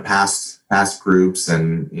from, you know, past groups,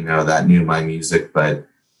 and, you know, that knew my music. But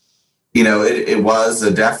you know, it was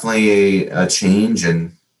definitely a change,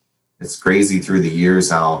 and it's crazy through the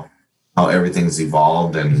years how everything's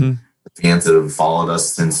evolved, and the fans that have followed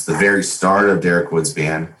us since the very start of Derek Wood's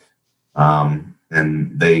band,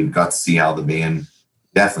 and they got to see how the band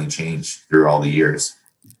definitely changed through all the years.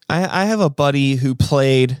 I have a buddy who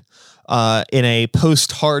played in a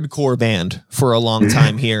post-hardcore band for a long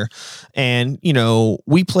time here. And, you know,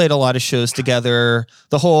 we played a lot of shows together,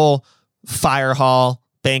 the whole fire hall,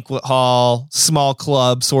 banquet hall, small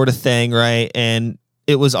club sort of thing, right? And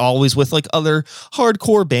it was always with like other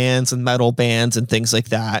hardcore bands and metal bands and things like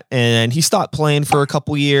that. And he stopped playing for a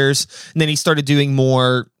couple years, and then he started doing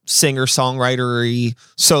more singer-songwritery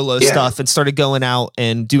solo stuff and started going out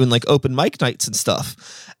and doing like open mic nights and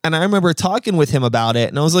stuff. And I remember talking with him about it,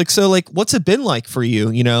 and I was like, so like, what's it been like for you,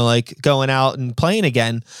 you know, like going out and playing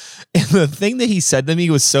again? And the thing that he said to me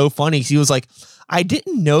was so funny. He was like, I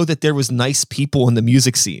didn't know that there was nice people in the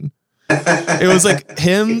music scene. It was like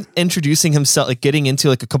him introducing himself, like getting into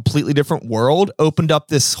like a completely different world, opened up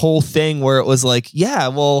this whole thing where it was like, yeah,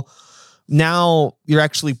 well, now you're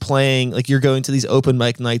actually playing, like you're going to these open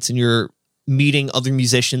mic nights and you're meeting other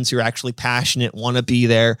musicians who are actually passionate, want to be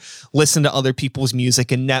there, listen to other people's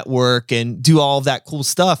music and network and do all of that cool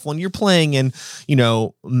stuff. When you're playing in, you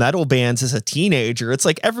know, metal bands as a teenager, it's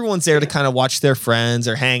like everyone's there to kind of watch their friends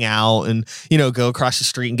or hang out and, you know, go across the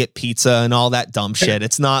street and get pizza and all that dumb shit.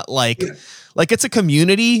 It's not like it's a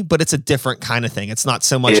community, but it's a different kind of thing. It's not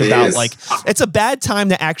so much about like, it's a bad time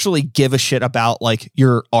to actually give a shit about like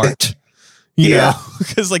your art. You know,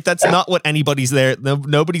 because like that's not what anybody's there.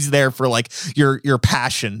 Nobody's there for like your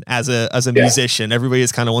passion as a musician. Everybody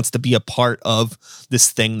just kind of wants to be a part of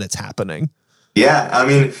this thing that's happening. Yeah, I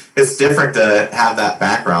mean, it's different to have that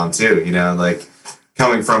background too. You know, like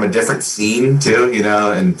coming from a different scene too. You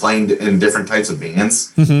know, and playing in different types of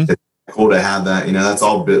bands. Mm-hmm. It's cool to have that. You know, that's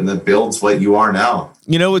all that builds what you are now.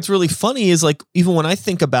 You know, what's really funny is like even when I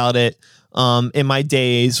think about it. In my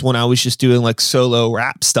days when I was just doing like solo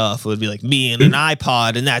rap stuff, it would be like me and an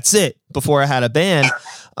iPod and that's it before I had a band.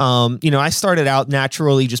 You know, I started out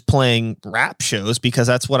naturally just playing rap shows because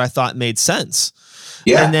that's what I thought made sense.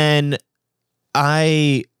 Yeah. And then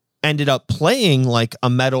I ended up playing like a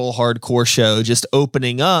metal hardcore show, just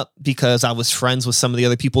opening up because I was friends with some of the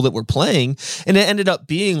other people that were playing. And it ended up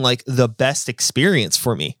being like the best experience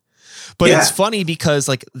for me. But it's funny because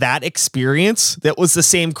like that experience, that was the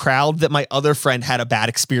same crowd that my other friend had a bad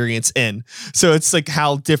experience in. So it's like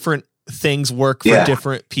how different things work for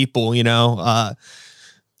different people, you know?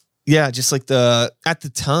 Just like at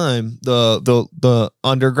the time, the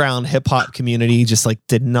underground hip hop community just like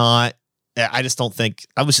did not, I just don't think,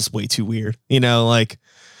 I was just way too weird, you know, like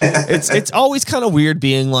it's always kind of weird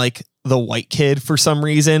being like the white kid for some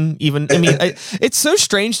reason. Even, I mean, it's so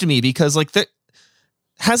strange to me because like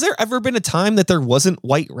has there ever been a time that there wasn't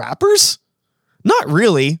white rappers? Not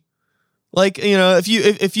really. Like, you know,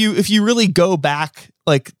 if you really go back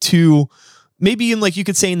like to maybe in like you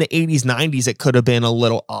could say in the 80s, 90s, it could have been a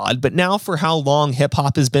little odd. But now for how long hip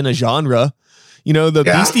hop has been a genre, you know, the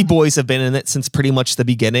Beastie Boys have been in it since pretty much the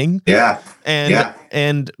beginning. Yeah.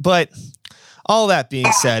 But all that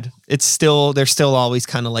being said, there's still always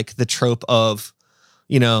kind of like the trope of,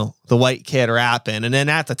 you know, the white kid rapping. And then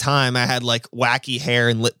at the time I had like wacky hair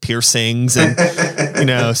and lip piercings and, you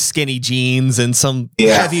know, skinny jeans and some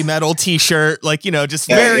heavy metal t-shirt, like, you know, just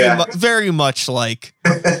very much like,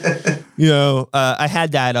 you know, I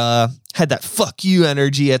had that fuck you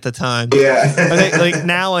energy at the time. Yeah. I think, like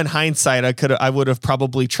now in hindsight, I would have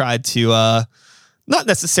probably tried to, not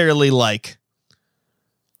necessarily like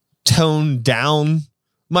tone down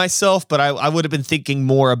myself, but I would have been thinking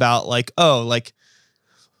more about like, oh, like,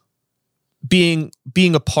 being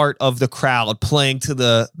a part of the crowd, playing to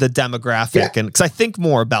the demographic. And because I think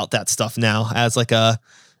more about that stuff now as like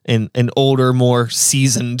an older, more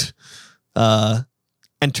seasoned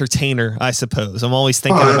entertainer, I suppose. I'm always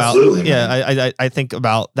thinking about I think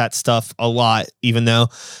about that stuff a lot, even though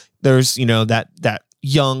there's, you know, that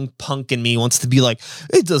young punk in me wants to be like,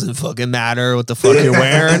 it doesn't fucking matter what the fuck you're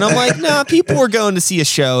wearing. And I'm like, nah, people are going to see a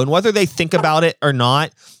show, and whether they think about it or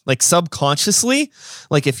not, like subconsciously,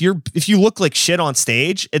 like if you look like shit on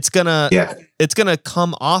stage, it's gonna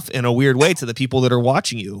come off in a weird way to the people that are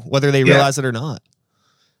watching you, whether they realize it or not.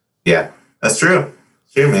 Yeah, that's true.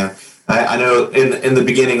 True, man. I know in the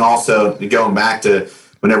beginning also, going back to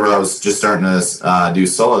whenever I was just starting to do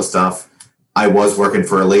solo stuff, I was working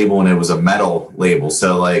for a label and it was a metal label.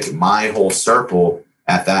 So like my whole circle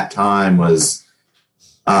at that time was,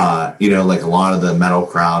 you know, like a lot of the metal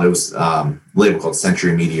crowd. It was a label called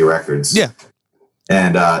Century Media Records. Yeah.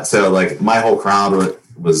 And so like my whole crowd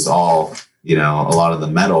was all, you know, a lot of the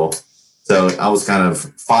metal. So I was kind of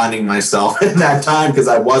finding myself in that time because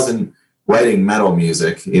I wasn't writing metal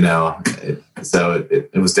music, you know. So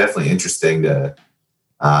it was definitely interesting to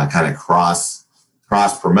kind of cross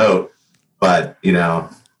promote. But, you know,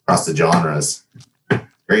 across the genres,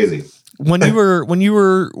 crazy. When you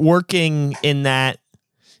were working in that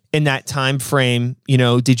in that time frame,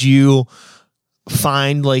 did you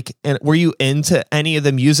find were you into any of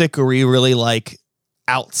the music, or were you really like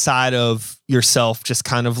outside of yourself, just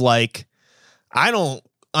kind of like, I don't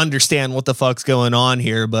understand what the fuck's going on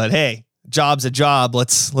here, but hey, job's a job.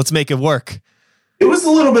 Let's make it work. It was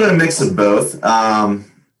a little bit of a mix of both.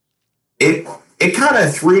 It kind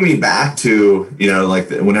of threw me back to,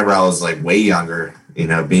 whenever I was like way younger,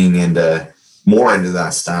 being more into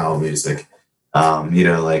that style of music.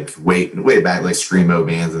 Like way back, like screamo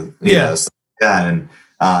bands and stuff like that. And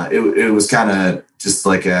it was kind of just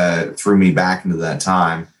like threw me back into that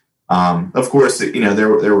time. Of course,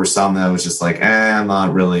 there were some that was just like, I'm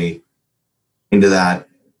not really into that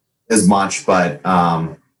as much, but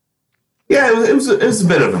it was a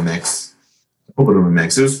bit of a mix.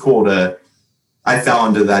 It was cool I fell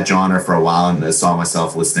into that genre for a while, and I saw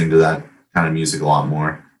myself listening to that kind of music a lot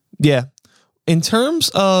more. Yeah. In terms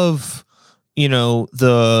of,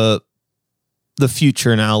 the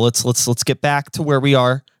future now, let's get back to where we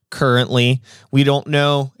are currently. We don't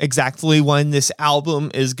know exactly when this album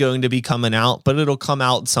is going to be coming out, but it'll come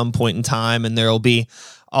out at some point in time, and there'll be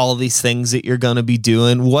all of these things that you're going to be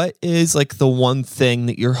doing. What is like the one thing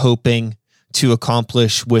that you're hoping to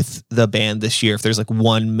accomplish with the band this year, if there's like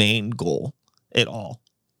one main goal at all?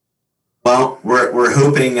 Well, we're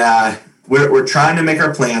hoping, we're trying to make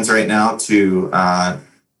our plans right now to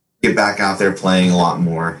get back out there playing a lot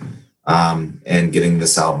more, and getting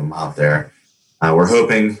this album out there. We're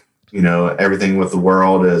hoping, everything with the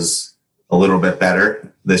world is a little bit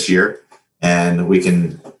better this year, and we're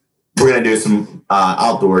going to do some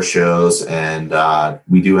outdoor shows, and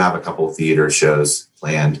we do have a couple of theater shows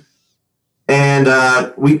planned.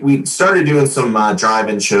 And we started doing some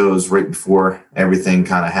drive-in shows right before everything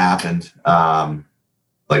kind of happened,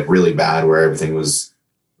 like really bad, where everything was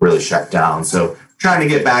really shut down. So trying to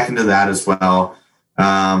get back into that as well.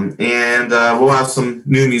 And we'll have some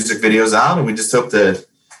new music videos out, and we just hope to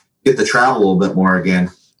get the travel a little bit more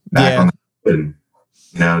again back on the road,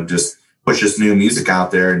 and just push this new music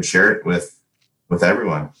out there and share it with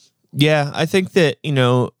everyone. Yeah, I think that,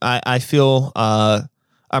 I feel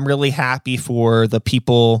I'm really happy for the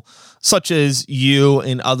people such as you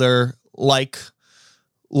and other like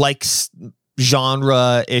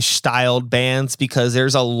genre-ish styled bands, because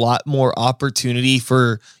there's a lot more opportunity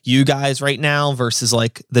for you guys right now versus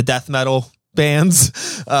like the death metal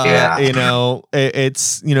bands.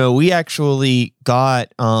 It's, we actually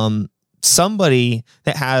got somebody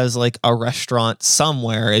that has like a restaurant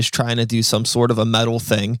somewhere is trying to do some sort of a metal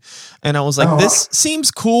thing. And I was like, this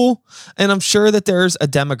seems cool. And I'm sure that there's a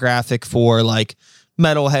demographic for like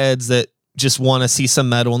metalheads that just want to see some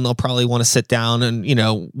metal, and they'll probably want to sit down and,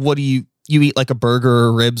 what do you eat like a burger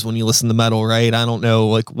or ribs when you listen to metal, right? I don't know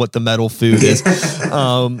like what the metal food is.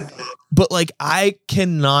 But like, I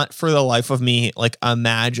cannot for the life of me, like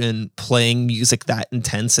imagine playing music that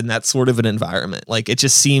intense in that sort of an environment. Like, it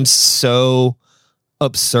just seems so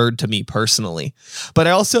absurd to me personally, but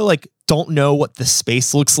I also like don't know what the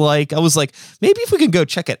space looks like. I was like, maybe if we can go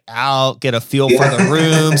check it out, get a feel for the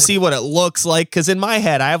room, see what it looks like. Cause in my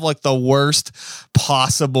head, I have like the worst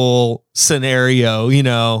possible scenario,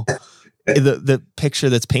 the picture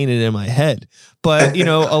that's painted in my head, but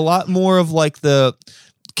a lot more of like the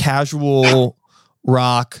casual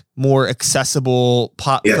rock, more accessible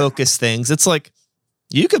pop focused things. It's like,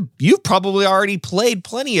 you've probably already played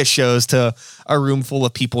plenty of shows to a room full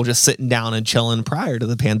of people just sitting down and chilling prior to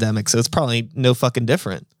the pandemic. So it's probably no fucking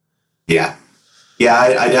different. Yeah. Yeah.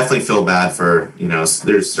 I definitely feel bad for,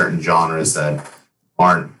 there's certain genres that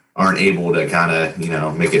aren't able to kind of,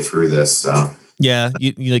 make it through this. So yeah,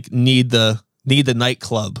 you like need the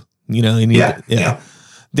nightclub, you need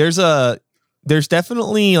there's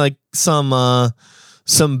definitely like some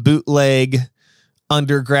bootleg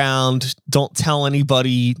underground, don't tell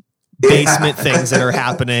anybody basement things that are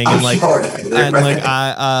happening. And like,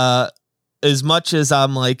 I as much as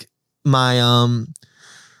I'm like my,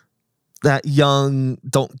 that young,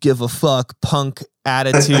 don't give a fuck punk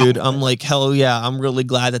attitude, I'm like, hell yeah, I'm really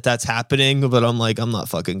glad that that's happening, but I'm like, I'm not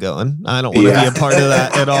fucking going. I don't want to be a part of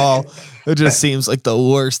that at all. It just seems like the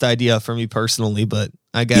worst idea for me personally, but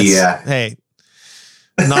I guess, hey,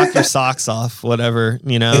 knock your socks off, whatever,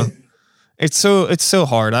 It's so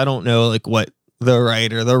hard. I don't know like what the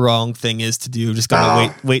right or the wrong thing is to do. Just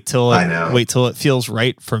gotta wait till it feels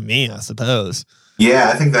right for me, I suppose.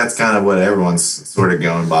 Yeah, I think that's kind of what everyone's sort of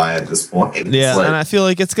going by at this point. Yeah, and I feel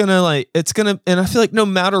like and I feel like no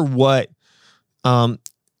matter what,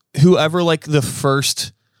 whoever like the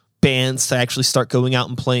first bands to actually start going out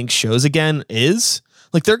and playing shows again is,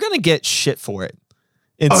 like, they're gonna get shit for it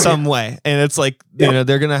in some way. And it's like,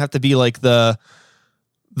 they're gonna have to be like the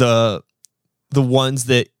the ones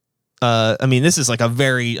that I mean, this is like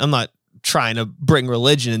I'm not trying to bring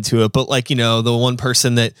religion into it, but like, the one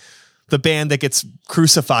person that the band that gets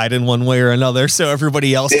crucified in one way or another so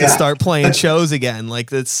everybody else can start playing shows again.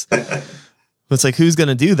 Like it's like, who's going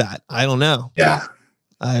to do that? I don't know. Yeah.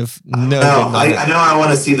 I've I know I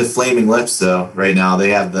want to see the Flaming Lips though. Right now they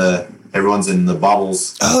have everyone's in the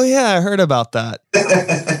bubbles. Oh yeah, I heard about that.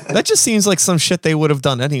 That just seems like some shit they would have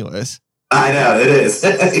done anyways. I know it is.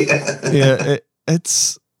 Yeah,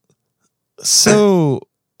 it's so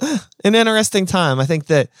an interesting time. I think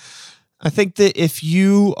that if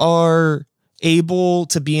you are able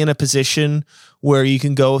to be in a position where you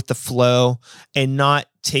can go with the flow and not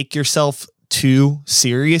take yourself too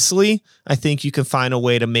seriously, I think you can find a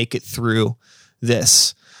way to make it through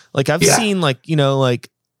this. Like I've seen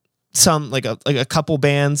some like a couple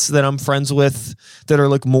bands that I'm friends with that are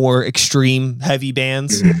like more extreme heavy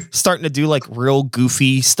bands starting to do like real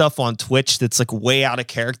goofy stuff on Twitch that's like way out of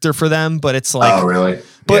character for them, but it's like, oh really?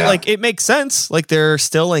 But like it makes sense. Like they're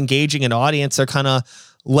still engaging an audience. They're kind of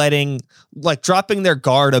dropping their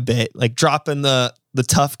guard a bit, like dropping the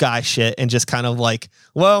tough guy shit and just kind of like,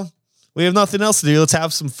 well, we have nothing else to do. Let's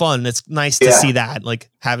have some fun. It's nice to see that, like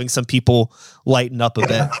having some people lighten up a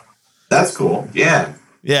bit. That's cool. Yeah.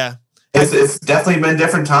 Yeah. It's definitely been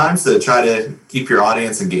different times to try to keep your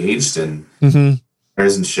audience engaged, and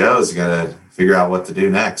there's in shows, you got to figure out what to do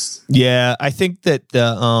next. Yeah. I think that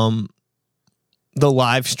the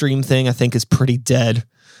live stream thing I think is pretty dead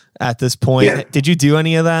at this point. Yeah. Did you do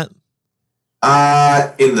any of that?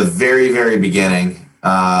 In the very, very beginning.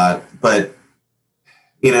 But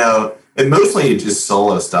and mostly just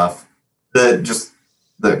solo stuff.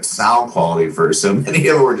 The sound quality for so many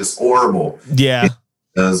of them were just horrible. Yeah.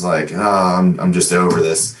 I was like, I'm just over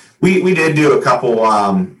this. We did do a couple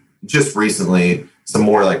just recently, some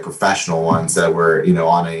more like professional ones that were,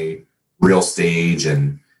 on a real stage,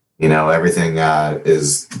 and everything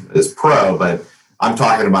is pro, but I'm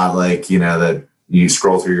talking about like, that you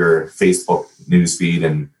scroll through your Facebook newsfeed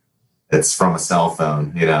and it's from a cell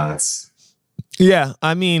phone, it's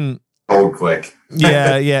I mean, old quick.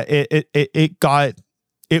 Yeah.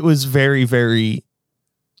 It was very, very,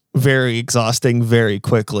 very exhausting very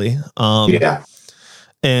quickly.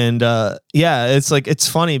 And it's like, it's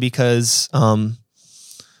funny because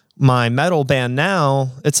my metal band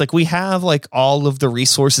now, it's like we have like all of the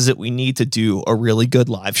resources that we need to do a really good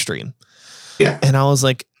live stream. Yeah. And I was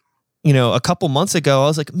like, a couple months ago, I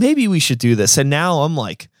was like, maybe we should do this. And now I'm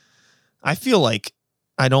like, I feel like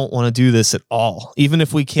I don't want to do this at all. Even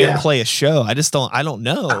if we can't play a show, I don't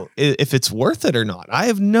know if it's worth it or not. I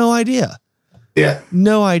have no idea. Yeah.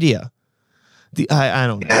 No idea. I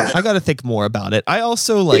don't know. I got to think more about it. I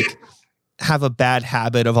also have a bad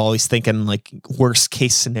habit of always thinking like worst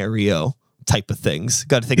case scenario type of things.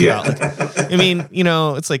 Got to think about I mean,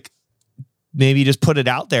 it's like maybe just put it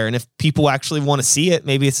out there. And if people actually want to see it,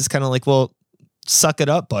 maybe it's just kind of like, well, suck it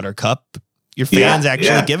up, Buttercup. Your fans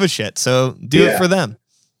actually give a shit. So do it for them.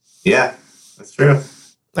 Yeah, that's true.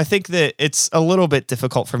 I think that it's a little bit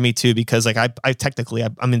difficult for me too, because like I technically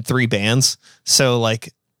I'm in 3 bands. So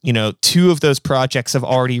like, 2 of those projects have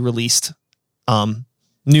already released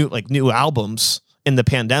new albums in the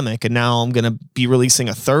pandemic. And now I'm going to be releasing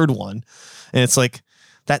a 3rd one. And it's like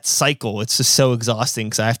that cycle. It's just so exhausting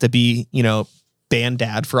because I have to be, band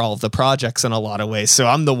dad for all of the projects in a lot of ways. So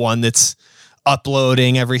I'm the one that's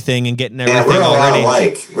uploading everything and getting everything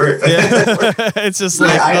already. It's just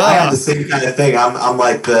like I have the same kind of thing. I'm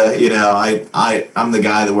like I'm the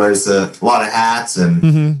guy that wears a lot of hats,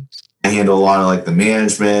 and I handle a lot of like the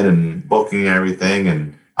management and booking and everything.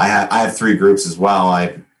 And I have 3 groups as well.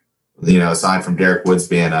 Aside from Derek Wood's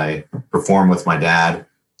band, I perform with my dad.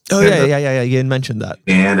 Oh yeah. You had mentioned that.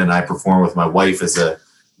 And I perform with my wife as a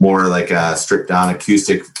more like a stripped down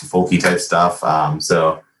acoustic folky type stuff.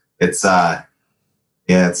 So it's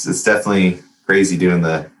it's definitely crazy doing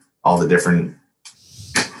all the different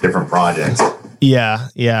projects. Yeah.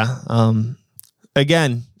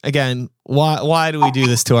 Again, why do we do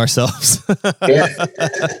this to ourselves? Well,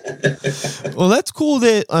 that's cool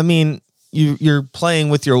that, I mean, you're playing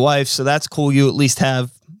with your wife, so that's cool. You at least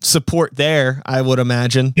have support there, I would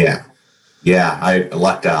imagine. Yeah. I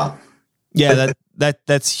lucked out. Yeah,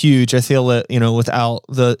 that's huge. I feel that, without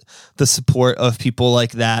the support of people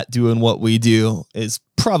like that doing what we do is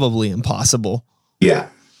probably impossible. Yeah,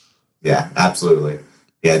 absolutely.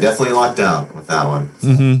 Yeah, definitely lucked out with that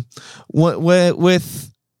one.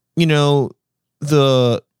 With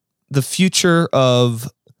the future of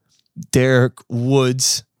Derek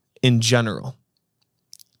Woods in general,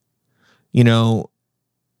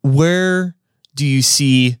 where do you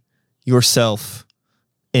see yourself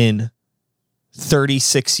in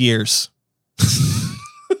 36 years.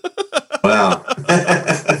 Wow.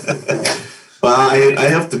 Well, I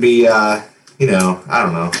have to be, I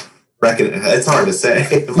don't know. It's hard to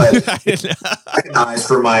say, but recognized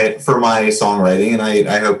for my songwriting, and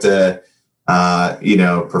I hope to,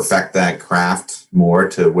 perfect that craft more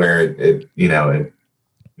to where it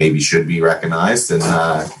maybe should be recognized, and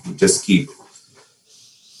just keep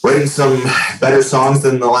writing some better songs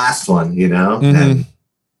than the last one, Mm-hmm.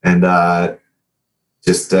 and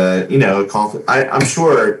just I'm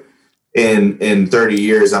sure in 30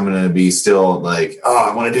 years I'm going to be still like, oh,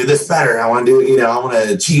 I want to do this better. I want to do, I want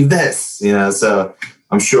to achieve this, so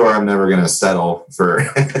I'm sure I'm never going to settle for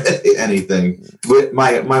anything.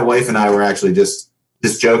 My wife and I were actually just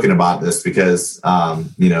joking about this because,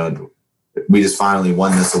 we just finally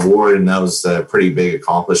won this award, and that was a pretty big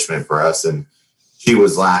accomplishment for us. And she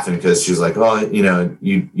was laughing because she was like, oh,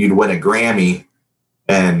 you'd win a Grammy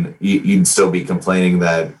and you'd still be complaining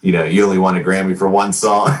that, you only won a Grammy for one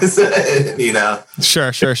song,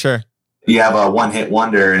 Sure. You have a one-hit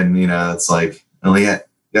wonder, and, it's like, only got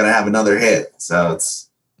to have another hit. So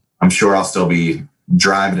I'm sure I'll still be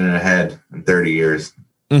driving it ahead in 30 years.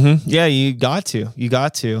 Mm-hmm. Yeah, you got to.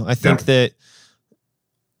 I think that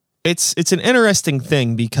it's an interesting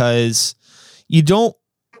thing because you don't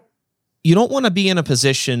want to be in a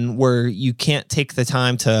position where you can't take the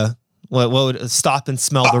time to stop and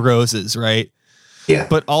smell the roses, right? Yeah.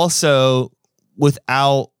 But also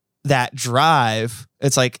without that drive,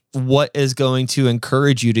 it's like, what is going to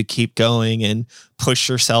encourage you to keep going and push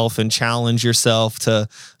yourself and challenge yourself to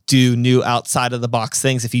do new outside of the box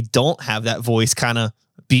things if you don't have that voice kind of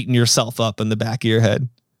beating yourself up in the back of your head?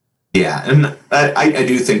 Yeah. And I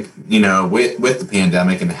do think, with the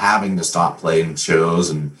pandemic and having to stop playing shows,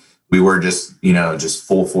 and we were just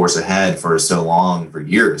full force ahead for so long, for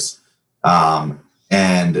years.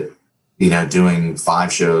 And, doing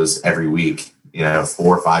 5 shows every week, 4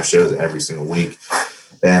 or 5 shows every single week.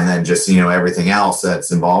 And then just, everything else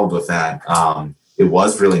that's involved with that. It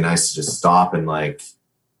was really nice to just stop and like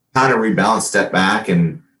kind of rebalance, step back,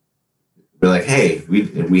 and be like, hey,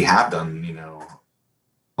 we have done,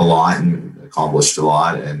 a lot and accomplished a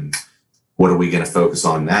lot. And what are we going to focus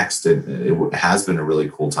on next? It has been a really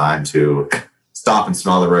cool time to stop and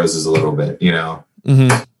smell the roses a little bit,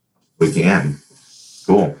 Mm-hmm. We can.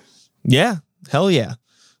 Cool. Yeah. Hell yeah.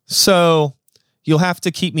 So you'll have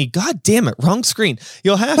to keep me, God damn it, wrong screen.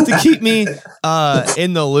 You'll have to keep me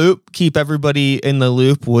in the loop, keep everybody in the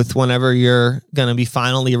loop with whenever you're going to be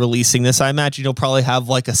finally releasing this. I imagine you'll probably have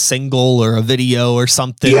like a single or a video or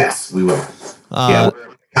something. Yes, we will. We're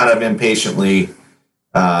kind of impatiently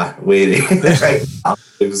waiting right now,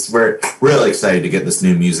 because we're really excited to get this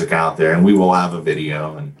new music out there, and we will have a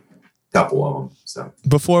video and a couple of them. So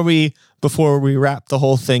before we wrap the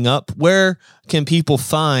whole thing up, where can people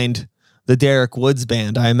find the Derek Woods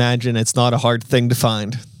Band? I imagine it's not a hard thing to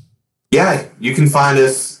find. Yeah, you can find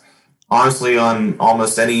us honestly on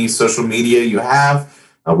almost any social media you have.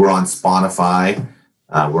 We're on Spotify.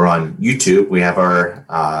 We're on YouTube. We have our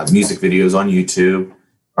music videos on YouTube.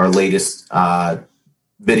 Our latest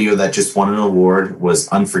video that just won an award was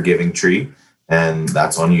Unforgiving Tree, and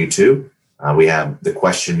that's on YouTube. We have the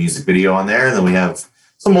Question music video on there, and then we have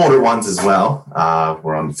some older ones as well.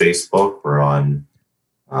 We're on Facebook. We're on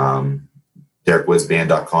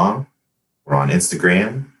DerekWoodsBand.com. We're on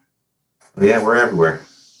Instagram. Yeah, we're everywhere.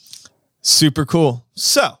 Super cool.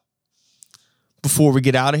 So, before we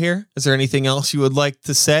get out of here, is there anything else you would like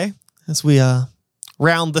to say as we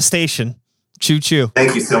round the station? Choo choo.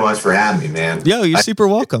 Thank you so much for having me, man. Yo, you're super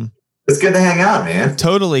welcome. It's good to hang out, man.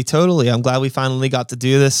 Totally. I'm glad we finally got to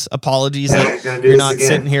do this. Apologies that you're not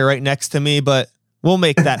sitting here right next to me, but we'll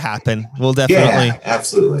make that happen. We'll definitely,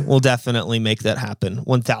 absolutely. We'll definitely make that happen.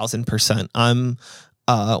 1000%. I'm,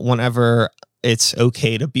 whenever it's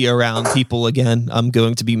okay to be around people again, I'm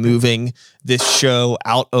going to be moving this show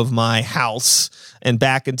out of my house and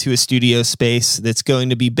back into a studio space that's going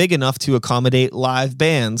to be big enough to accommodate live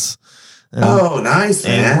bands. Oh, nice,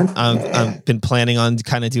 man. I've been planning on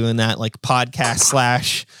kind of doing that, like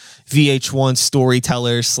podcast / VH1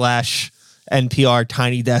 storyteller / NPR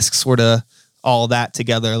Tiny Desk, sort of all that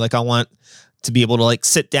together. Like, I want to be able to like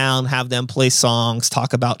sit down, have them play songs,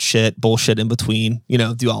 talk about shit, bullshit in between,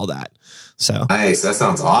 do all that. So nice. That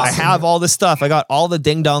sounds awesome. I have all the stuff. I got all the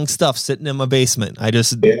ding dong stuff sitting in my basement. I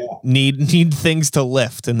just need things to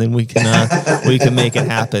lift, and then we can make it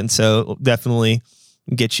happen. So definitely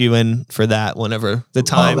get you in for that whenever the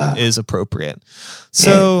time is appropriate.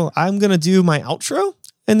 So I'm going to do my outro,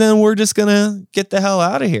 and then we're just going to get the hell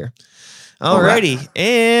out of here. Alrighty.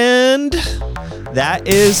 And that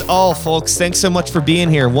is all, folks. Thanks so much for being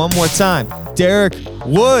here. One more time. Derek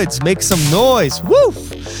Woods, make some noise. Woo!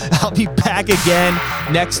 I'll be back again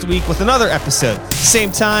next week with another episode.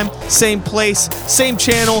 Same time, same place, same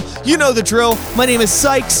channel. You know the drill. My name is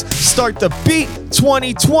Sykes. Start the beat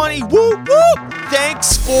 2020. Woo woo!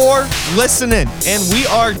 Thanks for listening. And we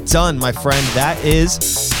are done, my friend. That is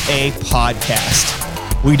a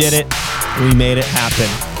podcast. We did it. We made it happen.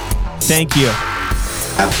 Thank you.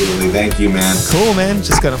 Absolutely. Thank you, man. Cool, man.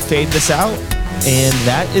 Just gonna fade this out. And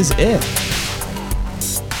that is it.